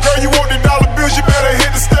Wayne. Girl, you want the dollar bills, you better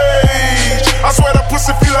hit the stage. I swear that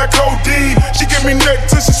pussy feel like codeine. She give me neck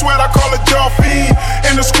till she swear I call her Dolphine.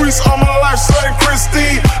 In the streets all my life, slutting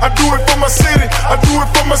Christine. I do it for my city, I do it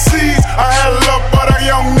for my seeds. I had love, but a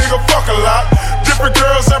young nigga fuck a lot. Different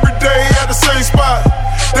girls every day at the same spot.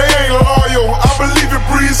 They ain't loyal, I believe it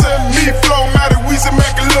breezy. Me, Flow, Matty, Weezy,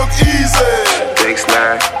 make it look easy.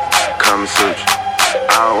 6'9", come suit.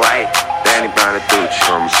 All white, Danny Brown and Dooch.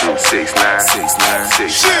 From 6'9", 6'9".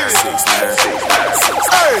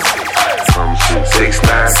 From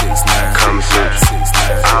 6'9", come suit.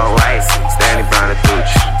 All white, Danny Brown and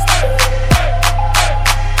Dooch.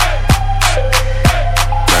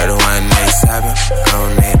 Murder 187,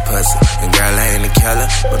 on that pussy. And girl, I ain't a killer,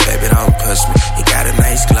 but baby, don't push me. You got a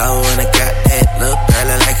nice glow and I got that look. Girl,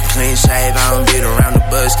 I like a clean shave, I don't beat around the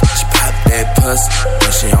bush. She pop that pussy,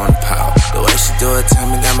 but she on the power. The way she do it, tell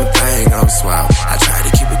me got my thing on swallow. I try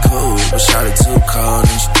to keep it cool, but shawty too cold.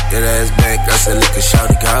 And she that ass back, I said, look at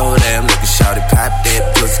shawty go. Damn, look at shawty pop that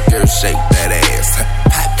pussy, girl, shake that ass.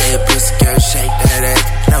 Pop that pussy, girl, shake that ass.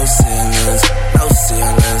 No ceilings, no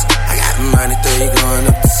ceilings. I got money through you going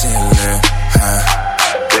up the ceiling, huh?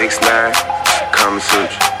 6'9", come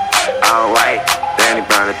suit. All white, Danny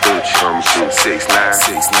Brown and Dooch. From 6'9",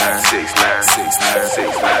 6'9".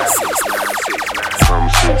 From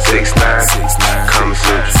 6'9", come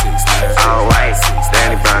suit. All white,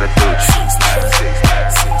 Danny Brown and Dooch.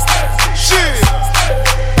 Shit.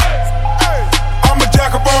 I'm a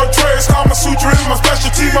jack of all trades, Kama Sutra is my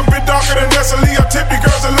specialty. I'm a bit darker than Nestle. I tip the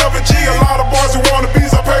girls that love a G. A lot of boys who wanna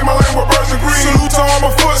bees, I pay my lane with birds and green. Salute to all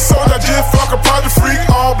my foot soldiers, I just fuck a project freak.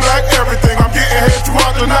 All black, everything, I'm getting head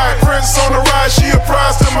throughout the night. Prince on the ride, she a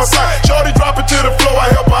prize to my side. Shorty drop it to the floor,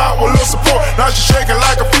 I help her out with a little support. Now she shaking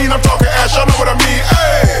like a fiend, I'm talking ash, y'all know what I mean.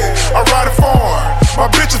 Hey, I ride it foreign,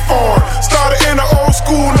 my bitch is foreign. Started in the old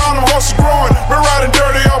school, now I'm horses growing. Been riding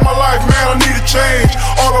dirty all my life, man, I need a change.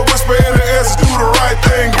 All I whisper in the air is do the right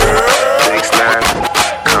thing, girl. 6'9",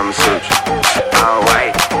 come suit. All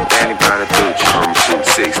white, Danny Brown and Dooch. From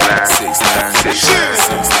 6'9", 6'9".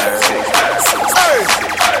 Hey.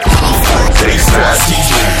 6'9",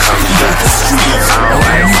 come suit. All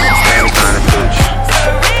white, Danny Brown and Dooch.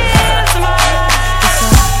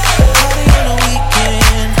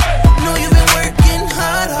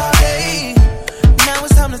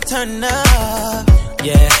 Turn up,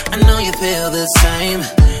 yeah, I know you feel the same.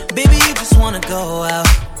 Baby, you just wanna go out,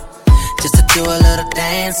 just to do a little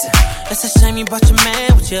dancing. It's a shame you brought your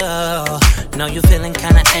man with you. Know you feeling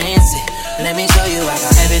kinda antsy. Let me show you I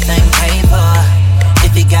got everything paid for.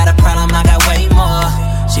 If you got a problem, I got way more.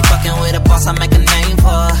 She fucking with a boss, I make a name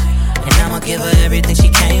for. And I'ma give her everything she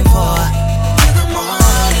came for. In the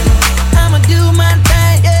morning, I'ma do my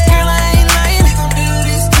thing, girl, I ain't lying. We gon' do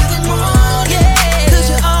this till the morning, yeah. 'Cause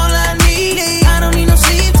you're all I need, I don't need no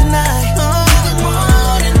sleep tonight. In the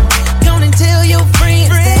morning, gonna tell your friends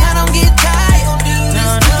that I don't get tired. No,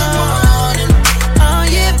 no, morning. Oh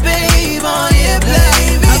yeah, babe, oh yeah,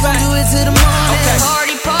 baby. We gon' do it till the morning. Okay.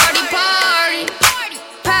 Party, party, party.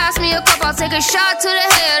 Pass me a cup, I'll take a shot to the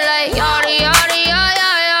head like yada, yada, yada,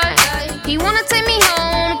 yada. He wanna take me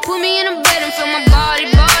home, put me in a bed and feel my body,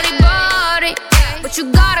 body, body. But you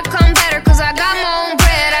gotta come better, 'cause I got my own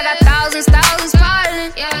bread. I got thousands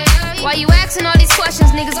piling. Why you asking all these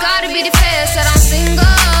questions? Niggas gotta be the fair. Said I'm single,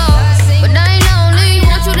 but I ain't lonely.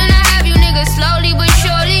 Want you, then I have you, niggas. Slowly but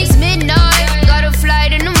surely. It's midnight, got a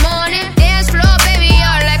flight in the morning. Dance floor, baby,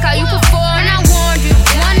 I like how you perform. And I warned you,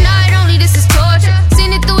 one night only, this is torture.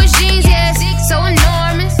 Seen it through his jeans, yes, so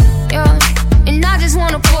enormous, yeah. And I just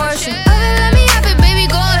want a portion. Let me have it, baby,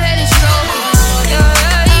 go ahead and show me.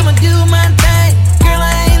 Yeah. I'ma do my thing, girl,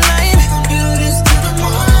 I ain't lying. We gon' do this till the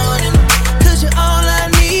morning, 'cause you're all I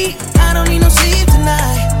need. I don't need no sleep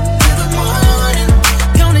tonight. Till the morning,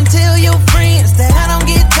 gonna tell your friends that I don't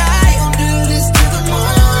get tired. Gon' do this till the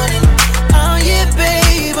morning. Oh yeah,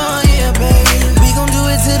 babe, oh yeah, babe. We gon' do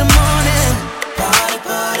it till the morning. Party,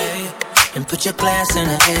 party, and put your glass in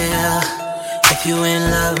the air. If you in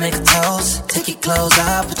love, make a toast. Take your clothes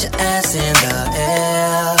off, put your ass in the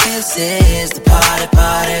air. This is the party,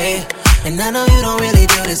 party. And I know you don't really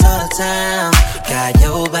do this all the time. Got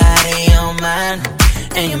your body on mine,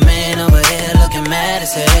 and your man over there looking mad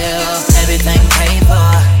as hell. Everything paid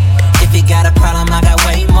for. If you got a problem, I got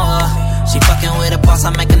way more. She fucking with a boss,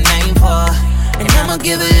 I make a name for. And I'ma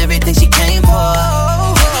give her everything she came for.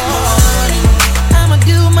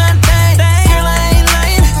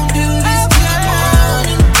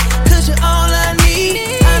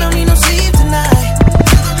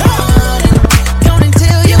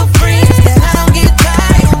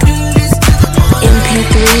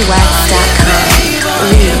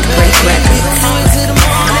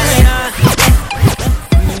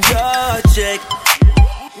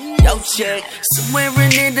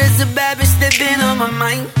 my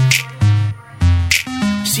mind.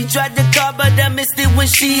 She tried to call, but I missed it when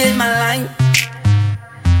she hit my line.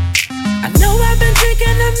 I know I've been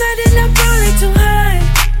drinking, I'm not in a probably too high.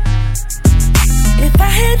 If I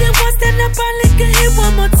hit it once, then I probably could hit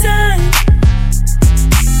one more time.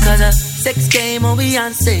 Cause a sex game on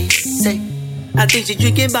Beyonce. Say, I think she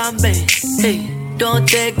drinking Bombay. Hey, don't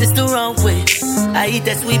take this the wrong way. I eat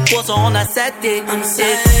that sweet pasta on a Saturday. I'm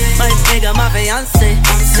sick. My nigga, my fiance.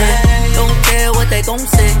 I'm sick. Don't care what they gon'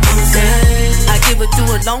 say. I'm sick. I give it to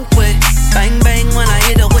a long way. Bang bang when I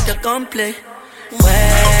hit her with the gunplay.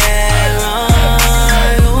 Where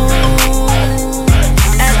are you?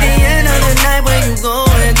 At the end of the night, where you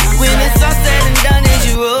going? When it's all said and done, is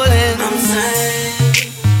you rolling? I'm sad.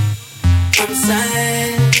 I'm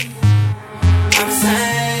sad. I'm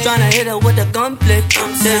sad. Tryna hit her with the gunplay.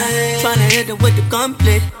 I'm sad. Tryna hit her with the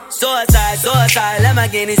gunplay. Suicide, let my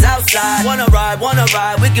guineas outside. Wanna ride,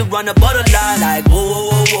 we can run the borderline. Like, whoa, whoa,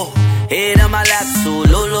 whoa, whoa. Head on my lap, so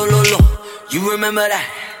low, low, low, low. You remember that?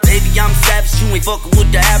 Baby, I'm savage, you ain't fucking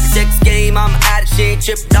with the average sex game. I'm addict, she ain't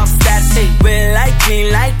tripping off status. Hey, red light,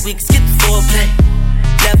 green light, we can skip the foreplay.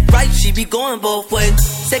 Left, right, she be going both ways.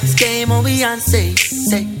 Sex game on Beyonce.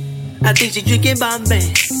 Say, I think she drinking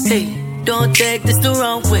Bombay. Hey, don't take this the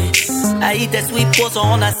wrong way. I eat that sweet pasta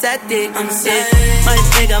on a Saturday. I'm sick. My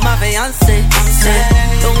nigga, my fiance. I'm sick.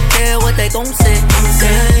 Don't care what they gon' say. I'm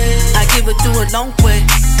sick. I give it to a long way.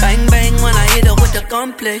 Bang bang when I hit her with the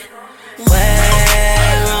gunplay.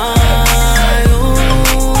 Where are you?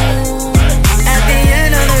 At the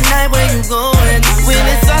end of the night, where you going? When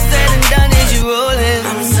it's all said and done, is you rolling?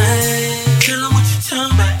 I'm sad. Tell 'em what you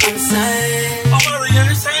talking about. I'm sad.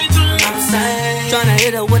 I'm sad. Tryna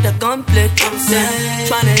hit her with the gunplay. I'm sad.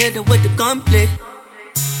 Tryna hit her with the gunplay.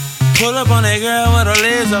 Pull up on that girl with her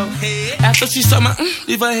legs up. After she saw my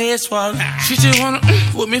leave her head swab. She just wanna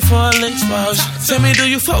with me for a leg swab. Tell me, do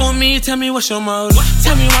you fuck with me? Tell me what's your motive.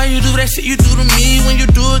 Tell me why you do that shit you do to me. When you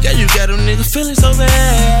do it, girl, you got them niggas feeling so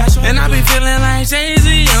bad. And I be feeling like Jay-Z,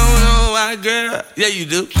 I don't know why, girl. Yeah, you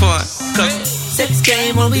do. Come on, come. Sex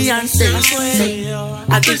game on Beyonce.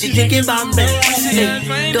 I think she drinking Bombay.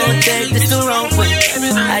 Don't take this the wrong way.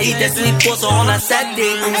 I eat that sweet pasta on a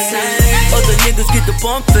Saturday. I'm sad. Other niggas get the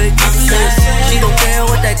pump fake. I'm sad. She don't care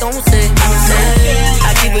what they gon' say. I'm sad. I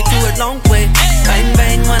give it to a long way. Bang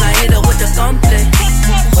bang when I hit her with the gunplay.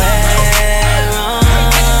 Where are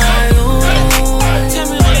you?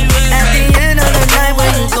 At the end of the night,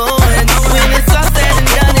 where you going? When it's all said and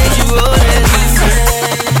done, is you rolling?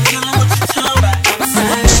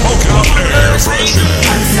 Smoking up air freshness.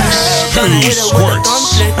 Who squirts?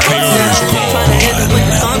 Haters call.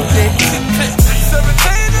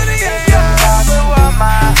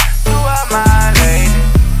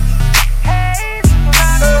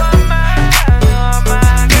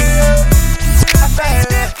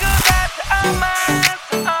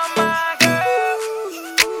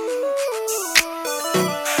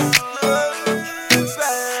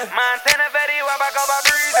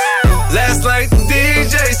 Last night the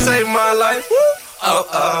DJ saved my life. Oh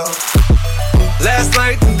oh. Last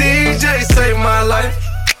night the DJ saved my life.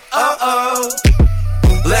 Oh oh.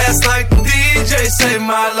 Last night the DJ saved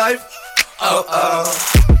my life. Oh oh.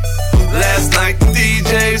 Last night the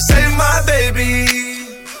DJ saved my baby.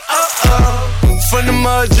 Oh oh. From the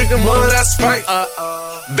mud drinking more of that Sprite.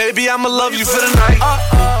 Baby, I'ma love you for the night.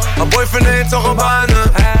 My boyfriend ain't talking about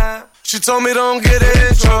nothing. She told me don't get an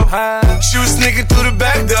intro. She was sneaking through the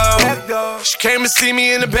back door. She came to see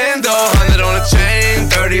me in the bando. 100 on the chain,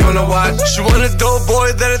 30 on the watch. She want a dope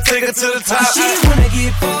boy that'll take her to the top. She wanna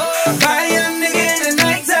get fucked by a young nigga in the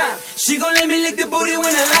nighttime. She gon' let me lick the booty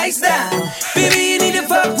when the lights down. Baby, you need to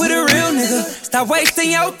fuck with a real nigga. Stop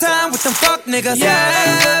wasting your time with them fuck niggas.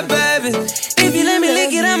 Yeah, baby. If you let me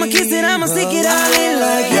lick it, I'ma kiss it, I'ma stick it all in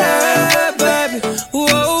like yeah, baby.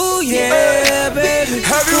 Whoa, yeah, baby.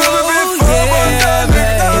 Have you ever been fucked by a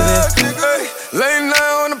nigga? Late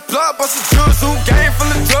night on the block, bustin' juice, who game full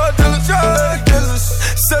of drug dealers.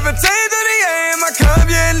 17 to the AM, I come,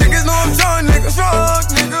 yeah, niggas know I'm drunk, niggas drunk,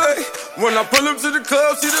 nigga. When I pull up to the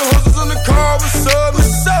club, see the horses on the car, what's up,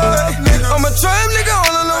 nigga? I'm a trap nigga,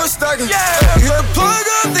 all I know is stacking. Yeah, hit the plug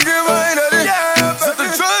up, think it right at it. Yeah, set the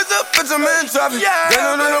drugs up, bitch, I'm in traffic. Yeah, they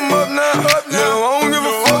know that I'm up now. No, I don't give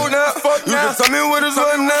a fuck now. You can tell me what it's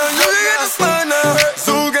right now. You can get the slide now.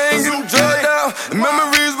 Zoo gang, get them drugged out.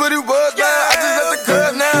 Memories, what it was now. I just left the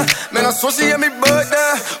club now. Man, I swear she had me bugged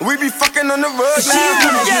now. We be fucking on the road now. She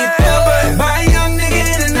wanna get fucked by a young nigga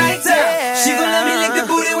in the nighttime. She gon' let me lick the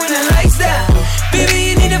booty when the lights down.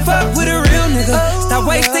 Baby, you need to fuck with a real nigga. Stop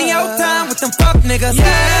wasting your time with them fuck niggas.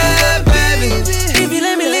 Yeah, baby. If you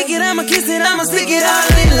let me lick it, I'ma kiss it, I'ma stick it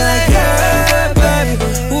all in like yeah, baby.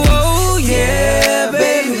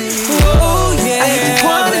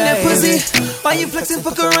 Why you flexing,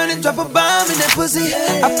 fuck around and drop a bomb in that pussy?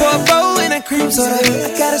 I pour a bowl in that cream soda.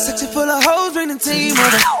 I got a section full of hoes, bring the team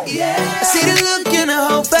over. I see the look in her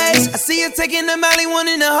whole face. I see her taking the Molly,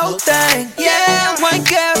 wanting the whole thing. Yeah, white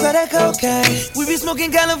girl, got that cocaine. We be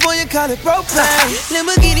smoking California, call it propane.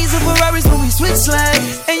 Lamborghinis and Ferraris when we switch slang.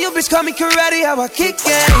 And your bitch call me karate, how I kick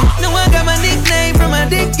game. No, I got my nickname from my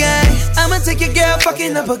dick game. I'ma take your girl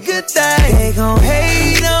fucking up a good thing. They gon'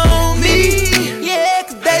 hate on me, yeah,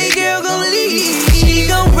 cause they girl gon' leave. She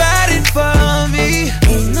gon' ride it for me.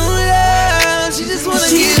 Ain't no love, she just wanna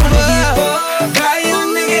give up. Buy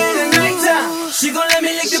young nigga in the nighttime. She gon' let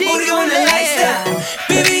me lick the booty when the lights down.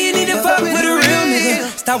 Baby, you need to fuck with a real nigga.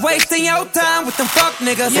 Stop wasting your time with them fuck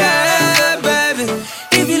niggas. Yeah, baby.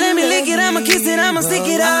 If you let me lick it, I'ma kiss it, I'ma stick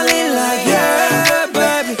it all in like yeah,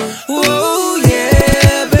 baby. Whoa,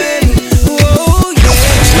 yeah, baby. Whoa, yeah.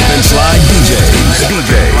 Slip and slide DJ.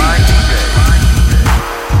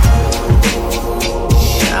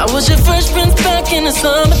 I was your first prince back in the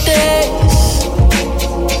summer days.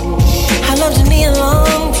 I loved you me a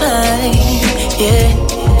long time, yeah.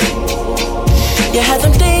 You had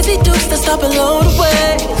them Daisy Dukes that stop below the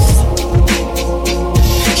waist,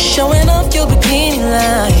 showing off your bikini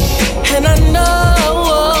line. And I know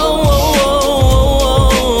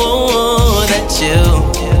that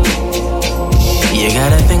you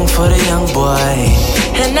got a thing for the young boy.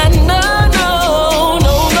 And I know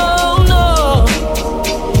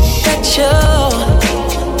that you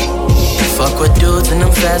fuck with dudes in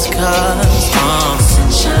them fast cars.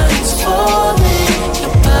 Sunshine's falling,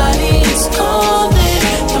 your body is calling,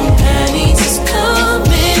 them panties is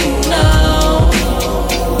coming now.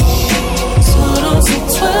 So don't say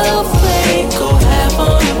 12 play, go have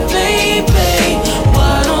on it, baby.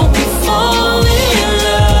 Why don't we fall in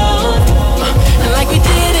love? Like we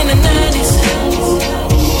did in the 90s.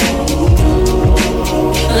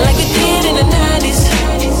 Like we did in the 90s.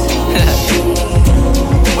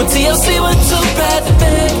 When TLC went too bad to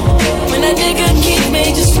bed, when that nigga Keith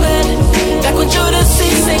made you sweat. Back when Judas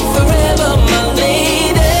sing forever, my lady.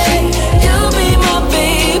 You'll be my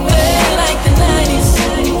baby, like the 90s.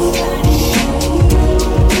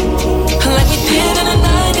 Like we did in the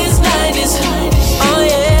 90s. Oh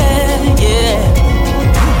yeah,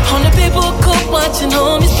 yeah. On the people cook watching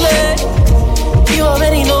homies play. You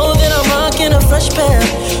already know that I'm rocking a fresh pair of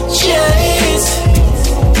J's.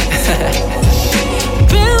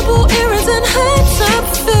 Bamboo earrings and high-top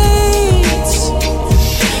fades.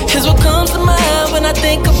 Here's what comes to mind when I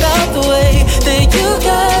think about the way that you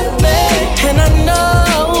got me. And I know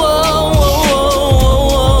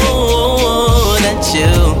that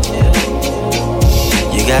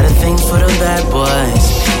you got a thing for the bad boys.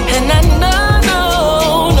 And I know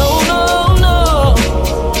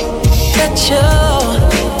that you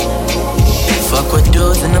fuck with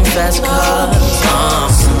dudes in them fast cars.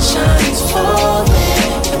 Sunshine's falling,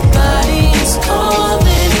 your body is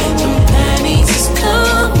calling, them panties is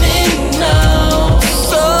coming now.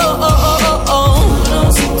 So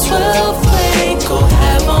don't say 12 play, go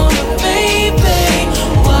have on it, baby.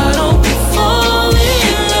 Why don't we fall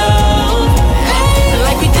in love?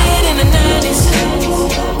 Like we did in the 90s.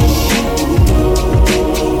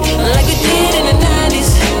 Like we did in the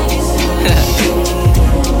 90s.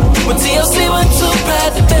 When TLC went too bad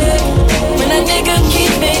to bed, when that nigga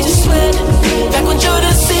Keith made you sweat. Back when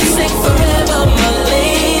Judas sing forever, my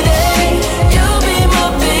lady. You'll be my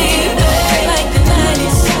baby, like the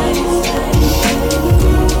 90s.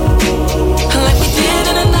 Like we did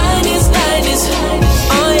in the 90s.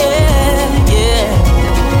 Oh yeah, yeah.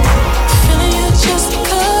 Feeling you just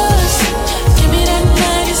because. Give me that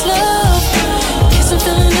 90s love. Kiss and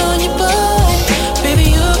feeling on your butt. Baby,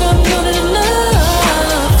 you got more than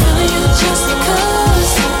enough. Feeling you just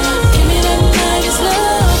because. Give me that 90s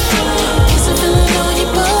love. Kiss and feeling on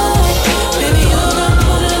your butt. Baby, you got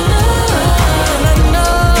more than enough. And I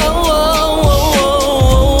know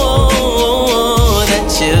that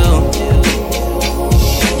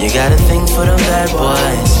you got a thing for them bad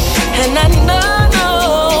boys. And I know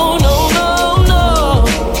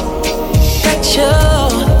that you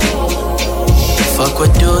fuck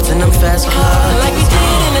with dudes in them fast cars. Like we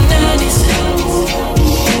did in the 90s.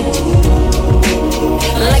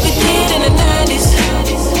 Like we did in the 90s.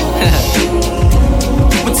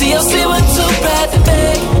 When TLC went too bad to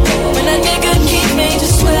bed, when that nigga Keith made you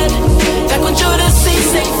sweat. Back when Judas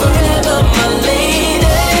sing forever, my lady.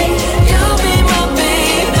 You'll be my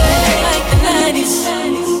baby, like the 90s.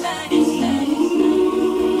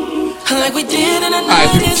 Like we did in the 90s.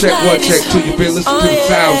 Alright, people, check 1, check 2. You've been listening to the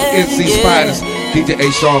sounds of NC Spiders. DJ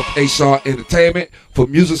A Shaw Entertainment. For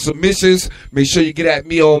music submissions, make sure you get at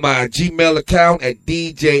me on my Gmail account at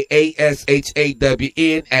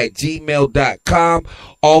djashawn@gmail.com.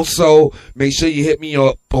 Also, make sure you hit me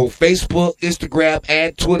up on Facebook, Instagram,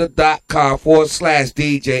 and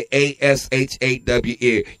Twitter.com/DJ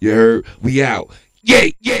ASHAWN. You heard? We out.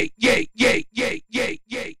 Yay, yay, yay, yay, yay, yay,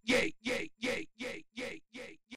 yay, yay, yay.